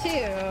 Where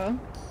to?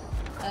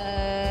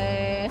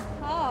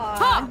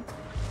 Ha!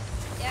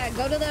 Yeah,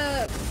 go to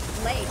the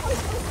lake.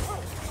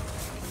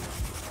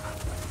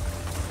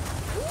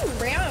 Ooh,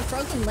 bring out a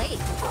frozen lake.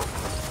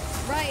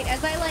 Right,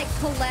 as I like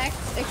collect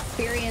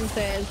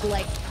experiences,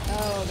 like,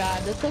 oh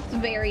god, this looks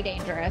very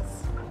dangerous.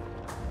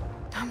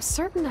 I'm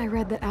certain I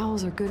read that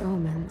owls are good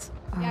omens.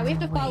 Yeah, we have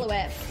to follow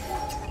wait. it.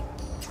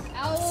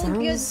 Owl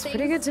Sounds good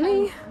pretty things good to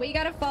me. come- We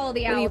gotta follow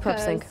the What owl. do you pups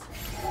 'cause think?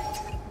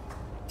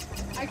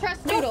 I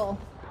trust Noodle.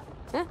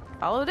 Yeah,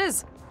 follow it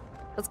is.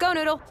 Let's go,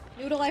 Noodle.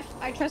 Noodle,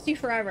 I trust you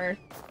forever.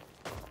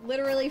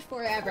 Literally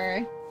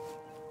forever.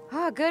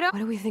 Ah, good. What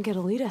do we think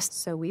it'll lead us?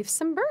 So weave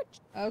some birch.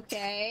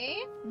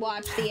 Okay,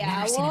 watch the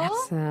Never seen an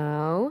owl.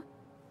 So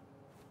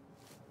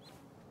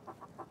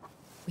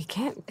we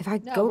can't. If I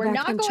No, go we're back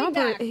not and going chomp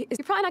her, back.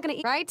 you're probably not gonna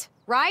eat. Right?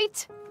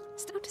 Right?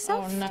 Stop to Oh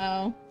self.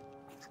 no.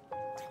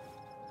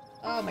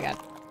 Oh my god.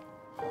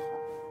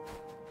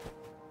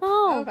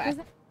 Oh, Okay.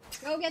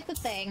 Go get the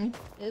thing.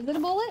 Is it a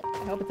bullet?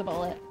 I hope it's a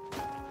bullet.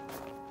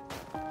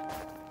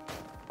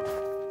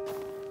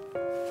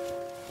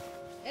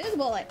 It is a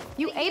bullet.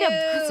 you Thank ate him.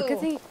 That's a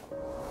good you. thing.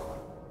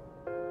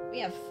 We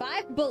have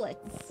 5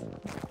 bullets.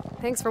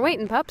 Thanks for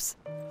waiting, pups.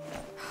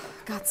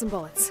 Got some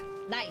bullets.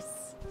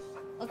 Nice.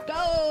 Let's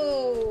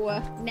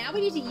go. Now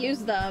we need to use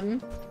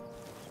them.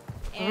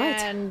 All right.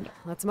 And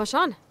Let's mush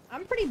on.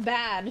 I'm pretty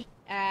bad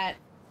at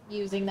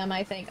using them,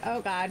 I think.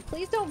 Oh god,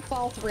 please don't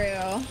fall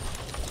through.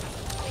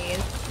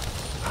 Please.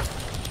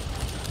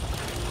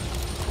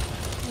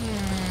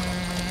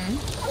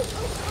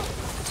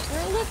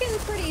 We're looking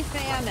pretty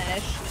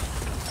famished.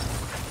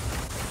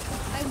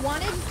 I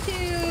wanted to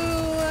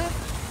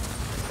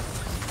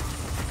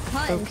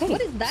hunt. Okay.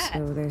 What is that?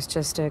 So there's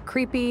just a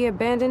creepy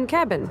abandoned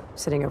cabin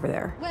sitting over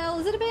there. Well,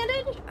 is it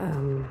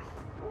abandoned?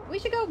 We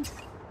should go. No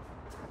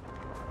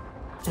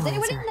Is anyone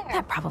in answer. there?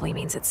 That probably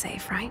means it's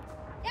safe, right?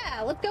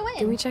 Yeah, let's go in.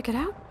 Can we check it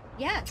out?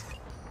 Yeah.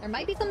 There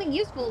might be something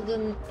useful,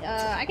 and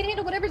I can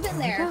handle whatever's in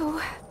there. Go.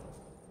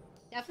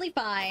 Definitely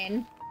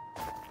fine.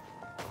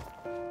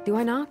 Do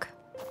I knock?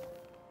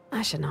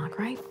 I should knock,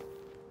 right?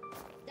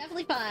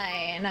 Definitely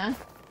fine.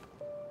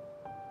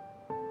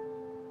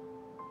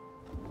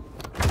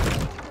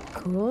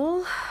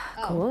 Cool.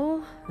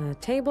 Oh. Cool. A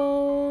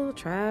table,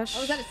 trash.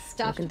 Oh, is that a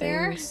stuffed broken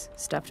bear? Things,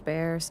 stuffed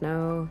bear,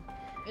 snow,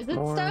 Is it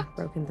more stuffed?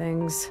 broken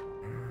things.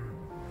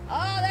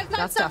 Oh, that's not,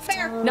 Not stuffed stuffed.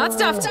 bear. Not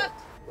stuffed.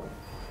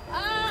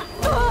 Ah!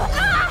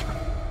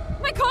 Ah!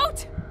 My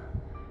coat!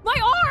 My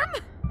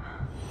arm!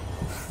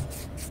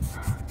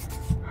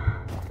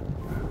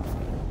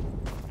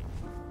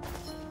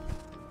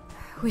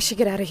 We should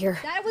get out of here.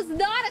 That was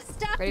not a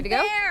stuffed Ready to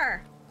go?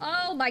 bear.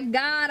 Oh my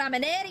god, I'm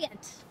an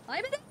idiot.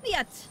 I'm an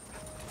idiot.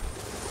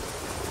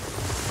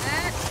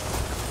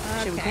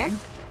 Should we Okay.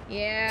 camp?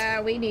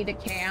 Yeah, we need to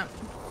camp.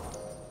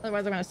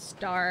 Otherwise, I'm gonna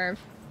starve.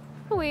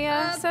 We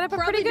set up a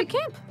probably pretty good be-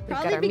 camp. We've got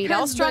probably our meat all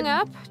because strung the-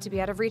 up to be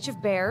out of reach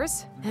of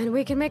bears, and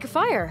we can make a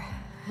fire.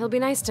 It'll be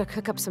nice to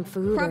cook up some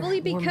food. Probably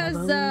or warm my because,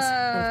 bones.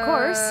 And of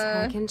course,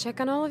 I can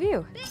check on all of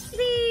you.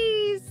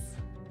 Babies.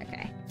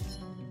 Okay.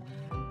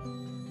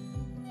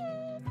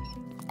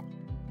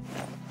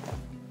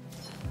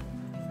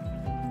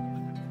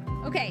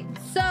 Okay,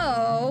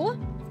 so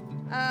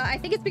I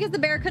think it's because the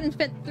bear couldn't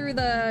fit through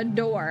the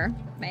door,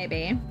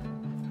 maybe.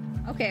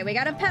 Okay, we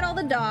gotta pet all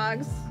the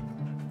dogs.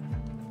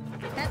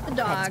 Pet the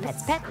dogs.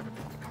 Pets, pets,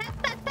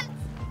 Pets.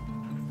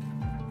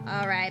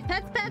 All right,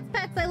 pets.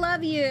 I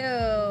love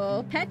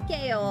you. Pet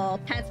Gale.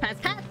 Pets.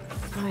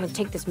 I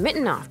take this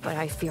mitten off, but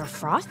I fear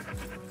frost.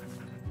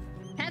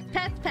 Pets.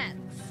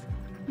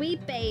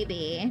 Sweet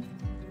baby.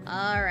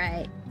 All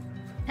right.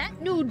 Pet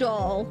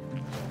Noodle.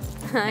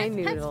 Hi,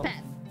 Noodle.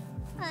 Pets.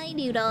 Hi,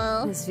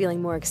 Noodle. Is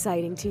feeling more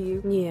exciting to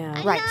you? Yeah,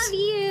 I right. love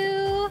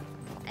you.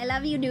 I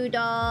love you,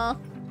 Noodle.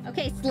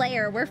 Okay,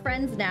 Slayer, we're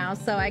friends now,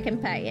 so I can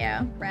pet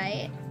you,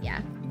 right?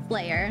 Yeah,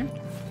 Slayer.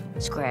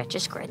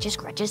 Scratches. Scratchy.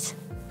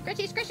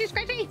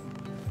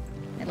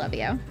 I love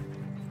you.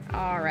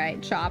 All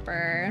right,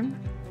 Chopper.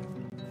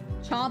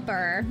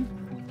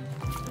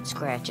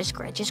 Scratches.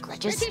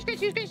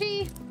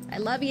 Scratchy. I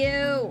love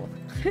you.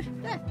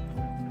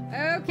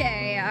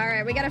 Okay, all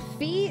right, we gotta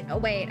feed. Oh,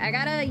 wait, I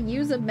gotta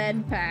use a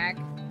med pack.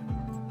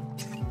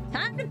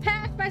 Time to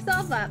patch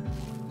myself up.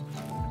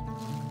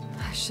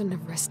 I shouldn't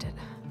have risked it.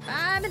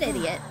 I'm an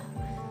idiot.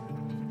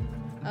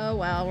 Oh,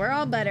 well, we're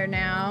all better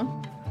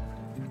now.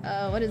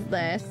 Oh, what is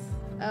this?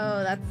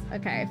 Oh, that's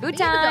okay. Food Feed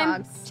the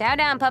time. dogs. Chow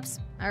down, pups.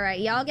 All right,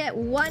 y'all get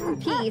one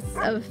piece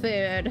of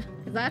food.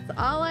 'Cause that's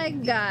all I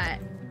got.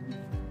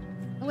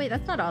 Oh, wait,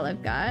 that's not all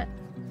I've got.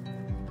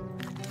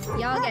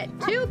 Y'all get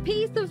 2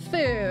 pieces of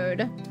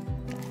food.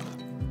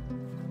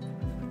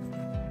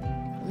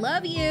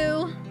 Love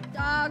you,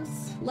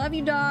 dogs. Love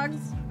you, dogs.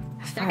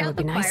 Check Fire out would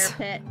the be nice.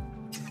 fire pit.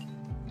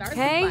 Start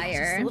Okay, the just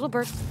fire. a little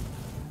burst.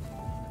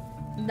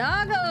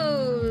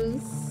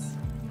 Doggos.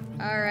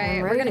 All right,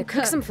 I'm we're ready gonna to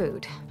cook some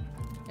food.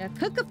 Yeah,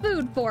 cook a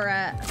food for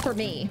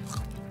me.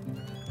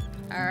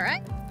 All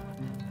right.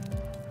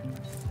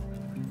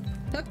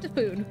 Cooked a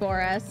food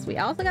for us. We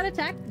also got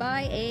attacked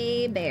by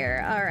a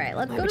bear. All right,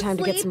 let's Might go be to time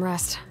sleep. to get some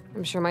rest.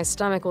 I'm sure my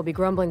stomach will be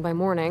grumbling by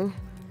morning,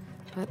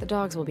 but the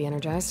dogs will be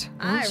energized.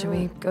 Well, I shall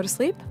we go to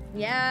sleep?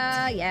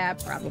 Yeah,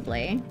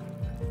 probably.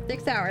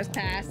 6 hours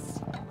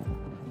passed.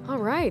 All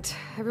right.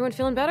 Everyone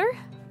feeling better?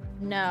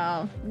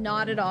 No,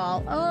 not at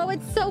all. Oh,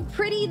 it's so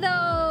pretty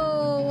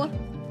though.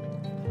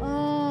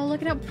 Oh,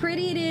 look at how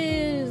pretty it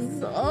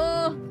is.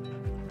 Oh,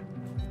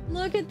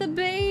 look at the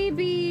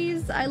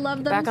babies. I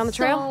love them Back on the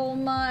trail? so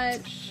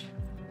much.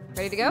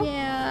 Ready to go?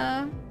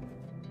 Yeah.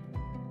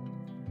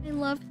 I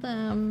love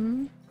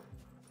them.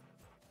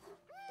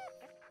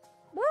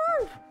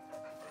 Woo!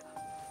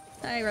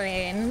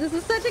 Irene, this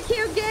is such a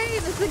cute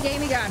game. This is the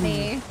game you got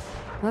me.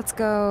 Let's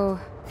go.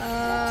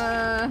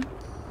 Huh?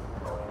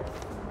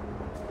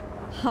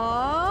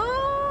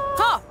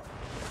 Ha!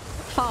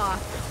 Ha.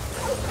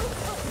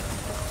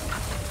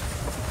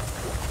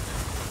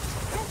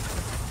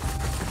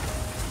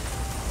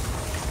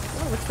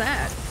 Oh, what's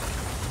that?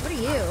 What are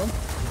you?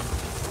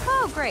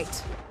 Oh,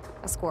 great.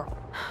 A squirrel.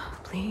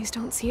 Please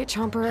don't see it,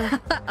 Chomper.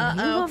 I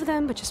know you love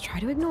them, but just try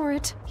to ignore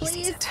it. He sees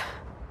Please. it.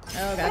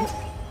 Oh, God.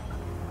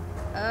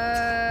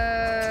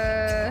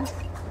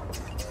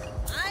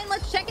 Fine,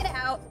 let's check it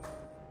out.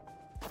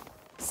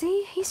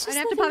 See, he's I just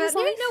have to living pop out. his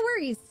Yeah, life. no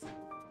worries.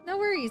 No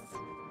worries.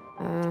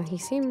 He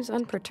seems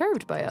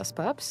unperturbed by us,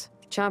 pups.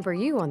 Chomper,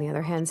 you, on the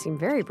other hand, seem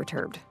very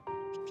perturbed.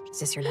 Is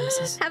this your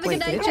nemesis? Have a Wait,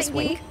 good did night, it just Chingy.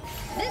 wink?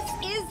 This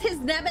is his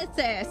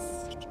nemesis.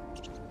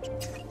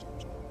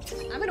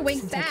 I'm gonna wink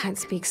Since back. I can't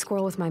speak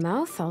squirrel with my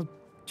mouth, I'll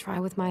try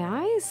with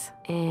my eyes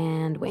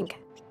and wink.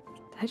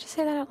 Did I just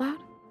say that out loud?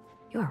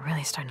 You are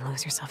really starting to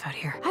lose yourself out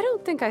here. I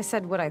don't think I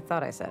said what I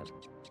thought I said.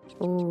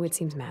 Oh, it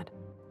seems mad.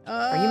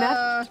 Are you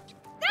mad?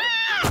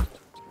 Ah!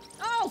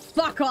 Oh,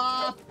 fuck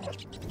off.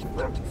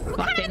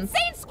 Fucking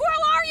Insane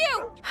squirrel are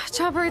you?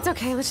 Chopper, it's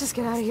okay. Let's just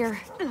get out of here.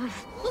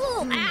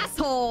 little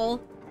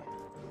asshole.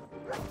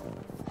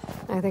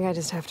 I think I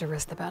just have to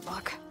risk the bad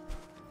luck.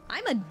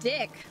 I'm a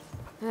dick.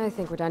 I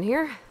think we're done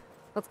here.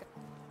 Let's go.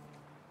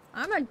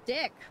 I'm a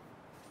dick.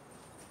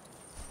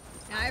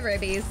 Hi,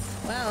 rabies.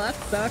 Well, that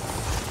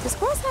sucks. Do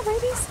squirrels have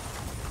rabies?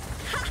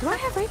 Do I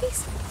have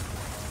rabies?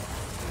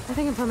 I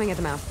think I'm foaming at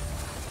the mouth.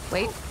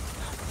 Wait.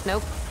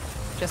 Nope.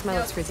 Just my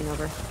Nope. lips freezing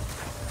over.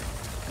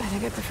 I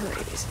think I prefer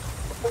rabies.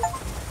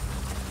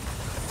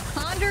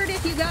 Pondered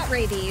if you got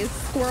rabies.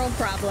 Squirrel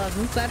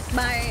problems. That's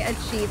my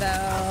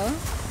achievo.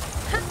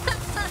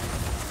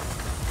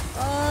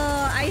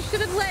 Oh, I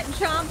should have let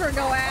Chomper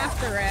go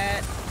after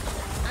it.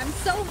 I'm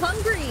so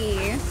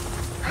hungry.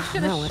 I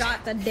should No, have it-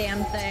 shot the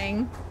damn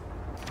thing.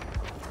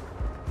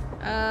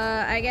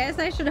 I guess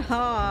I should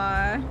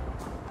haw.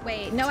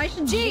 Wait, no, I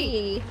should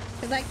G.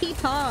 Because I keep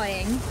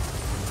hawing.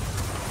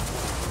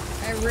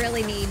 I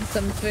really need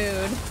some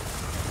food.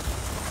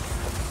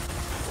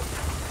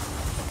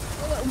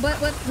 But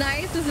what's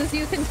nice is as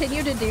you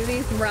continue to do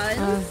these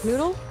runs.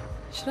 Noodle?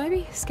 Should I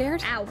be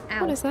scared? Ow,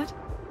 ow. What is that?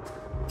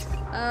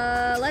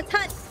 Let's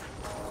hunt.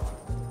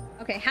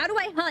 Okay, how do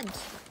I hunt?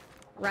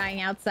 Ryan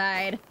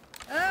outside.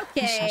 That should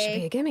be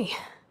Okay. a gimme.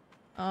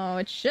 Oh,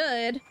 it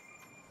should.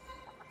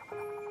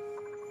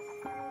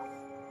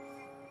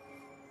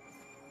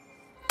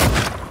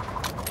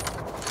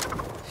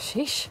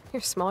 Sheesh,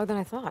 you're smaller than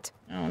I thought.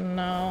 Oh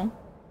no.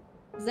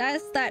 Is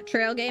that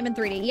trail game in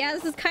 3D? Yeah,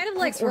 this is kind of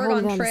like Thanks for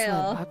holding Oregon down the sled,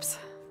 Trail. pups.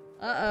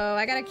 Uh-oh,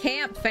 I got a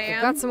camp, We've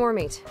fam. got some more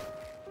meat.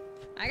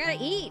 I gotta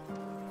eat.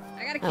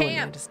 I gotta I wouldn't camp.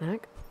 mind a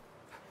snack.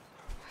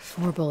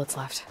 4 bullets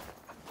left.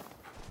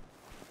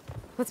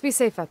 Let's be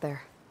safe out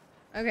there.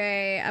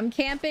 Okay, I'm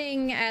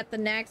camping at the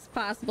next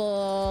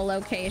possible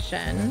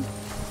location.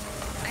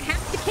 I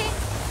have to camp.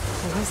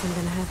 I guess I'm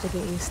gonna have to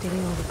get you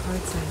stealing all the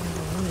parts I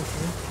never wanted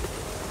to.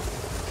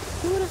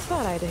 Who would have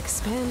thought I'd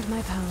expand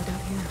my palate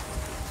out here?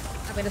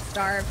 I'm gonna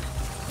starve.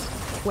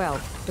 Well,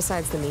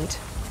 besides the meat.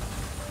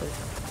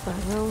 But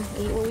we'll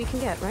eat what we can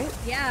get, right?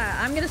 Yeah,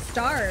 I'm gonna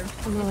starve.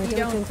 Although I if you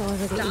don't think I'll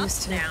ever get stop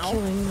used to now.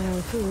 killing my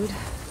own food.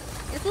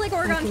 It's like I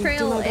Oregon can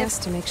Trail do my if,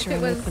 best to make sure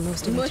if I it make was the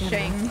most of each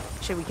mushing. edible.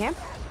 Should we camp?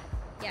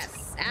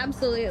 Yes,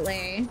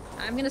 absolutely.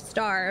 I'm gonna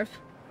starve.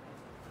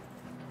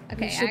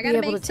 Okay, We should I be gotta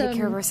able make to take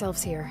care of some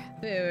ourselves here.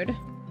 food.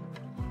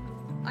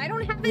 I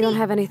don't have We any. don't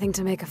have anything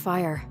to make a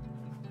fire.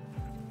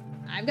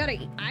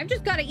 I've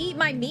just gotta eat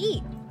my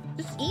meat.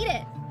 Just eat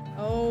it.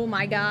 Oh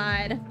my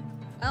god.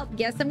 Well,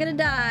 guess I'm gonna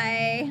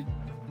die.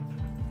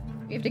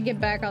 We have to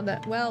get back on the.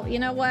 Well, you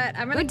know what?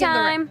 I'm gonna Good give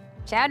time.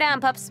 Chow down,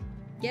 pups.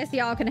 Guess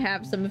y'all can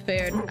have some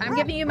food. I'm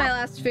giving you my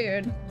last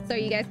food so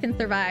you guys can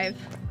survive.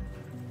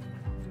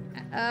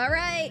 All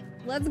right,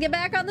 let's get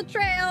back on the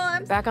trail.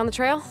 I'm Back on the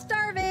trail?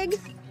 starving.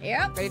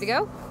 Yep, Ready to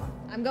go?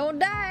 I'm gonna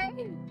die.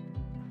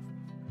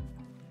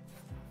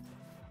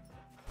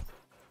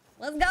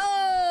 Let's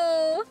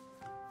go.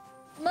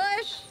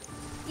 Mush,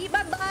 eat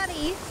my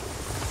body.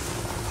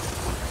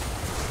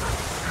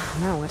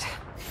 Now what?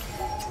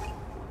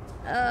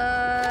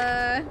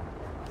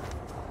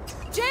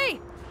 Jay!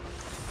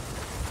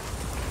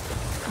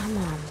 Come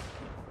on.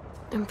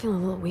 I'm feeling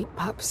a little weak,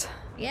 pups.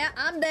 Yeah,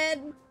 I'm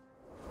dead.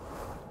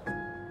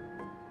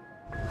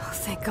 Oh,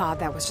 thank God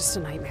that was just a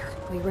nightmare.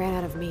 We ran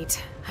out of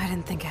meat. I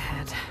didn't think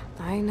ahead.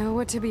 I know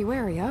what to be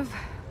wary of.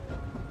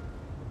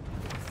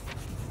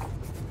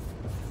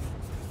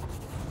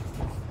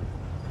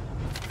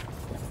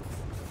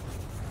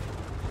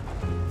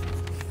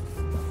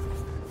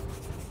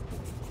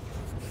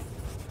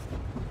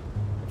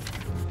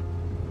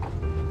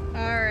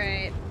 All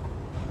right.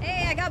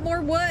 Hey, I got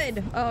more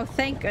wood. Oh,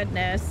 thank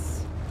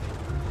goodness.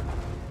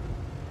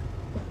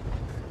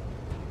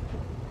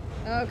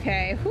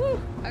 Okay, whew.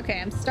 Okay,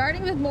 I'm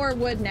starting with more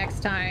wood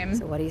next time.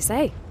 So what do you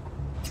say?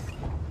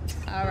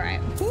 All right.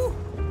 Whew.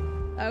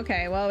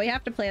 Okay, well, we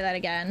have to play that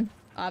again,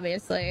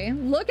 obviously.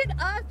 Look at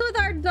us with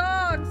our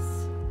dogs.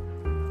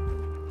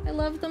 I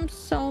love them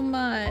so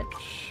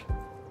much.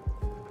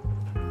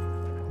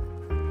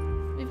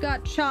 We've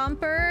got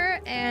Chomper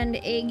and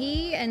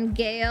Iggy and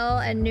Gale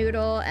and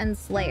Noodle and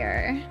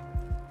Slayer.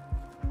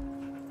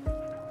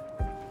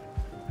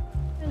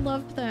 I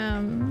love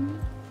them.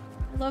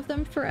 I love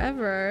them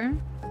forever.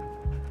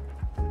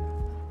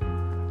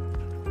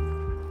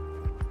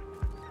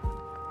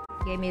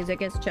 Game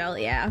music is chill,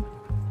 yeah.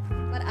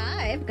 But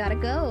I've gotta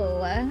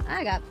go.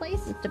 I got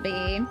places to be.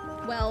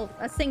 Well,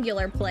 a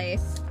singular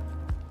place.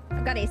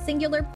 I've got a singular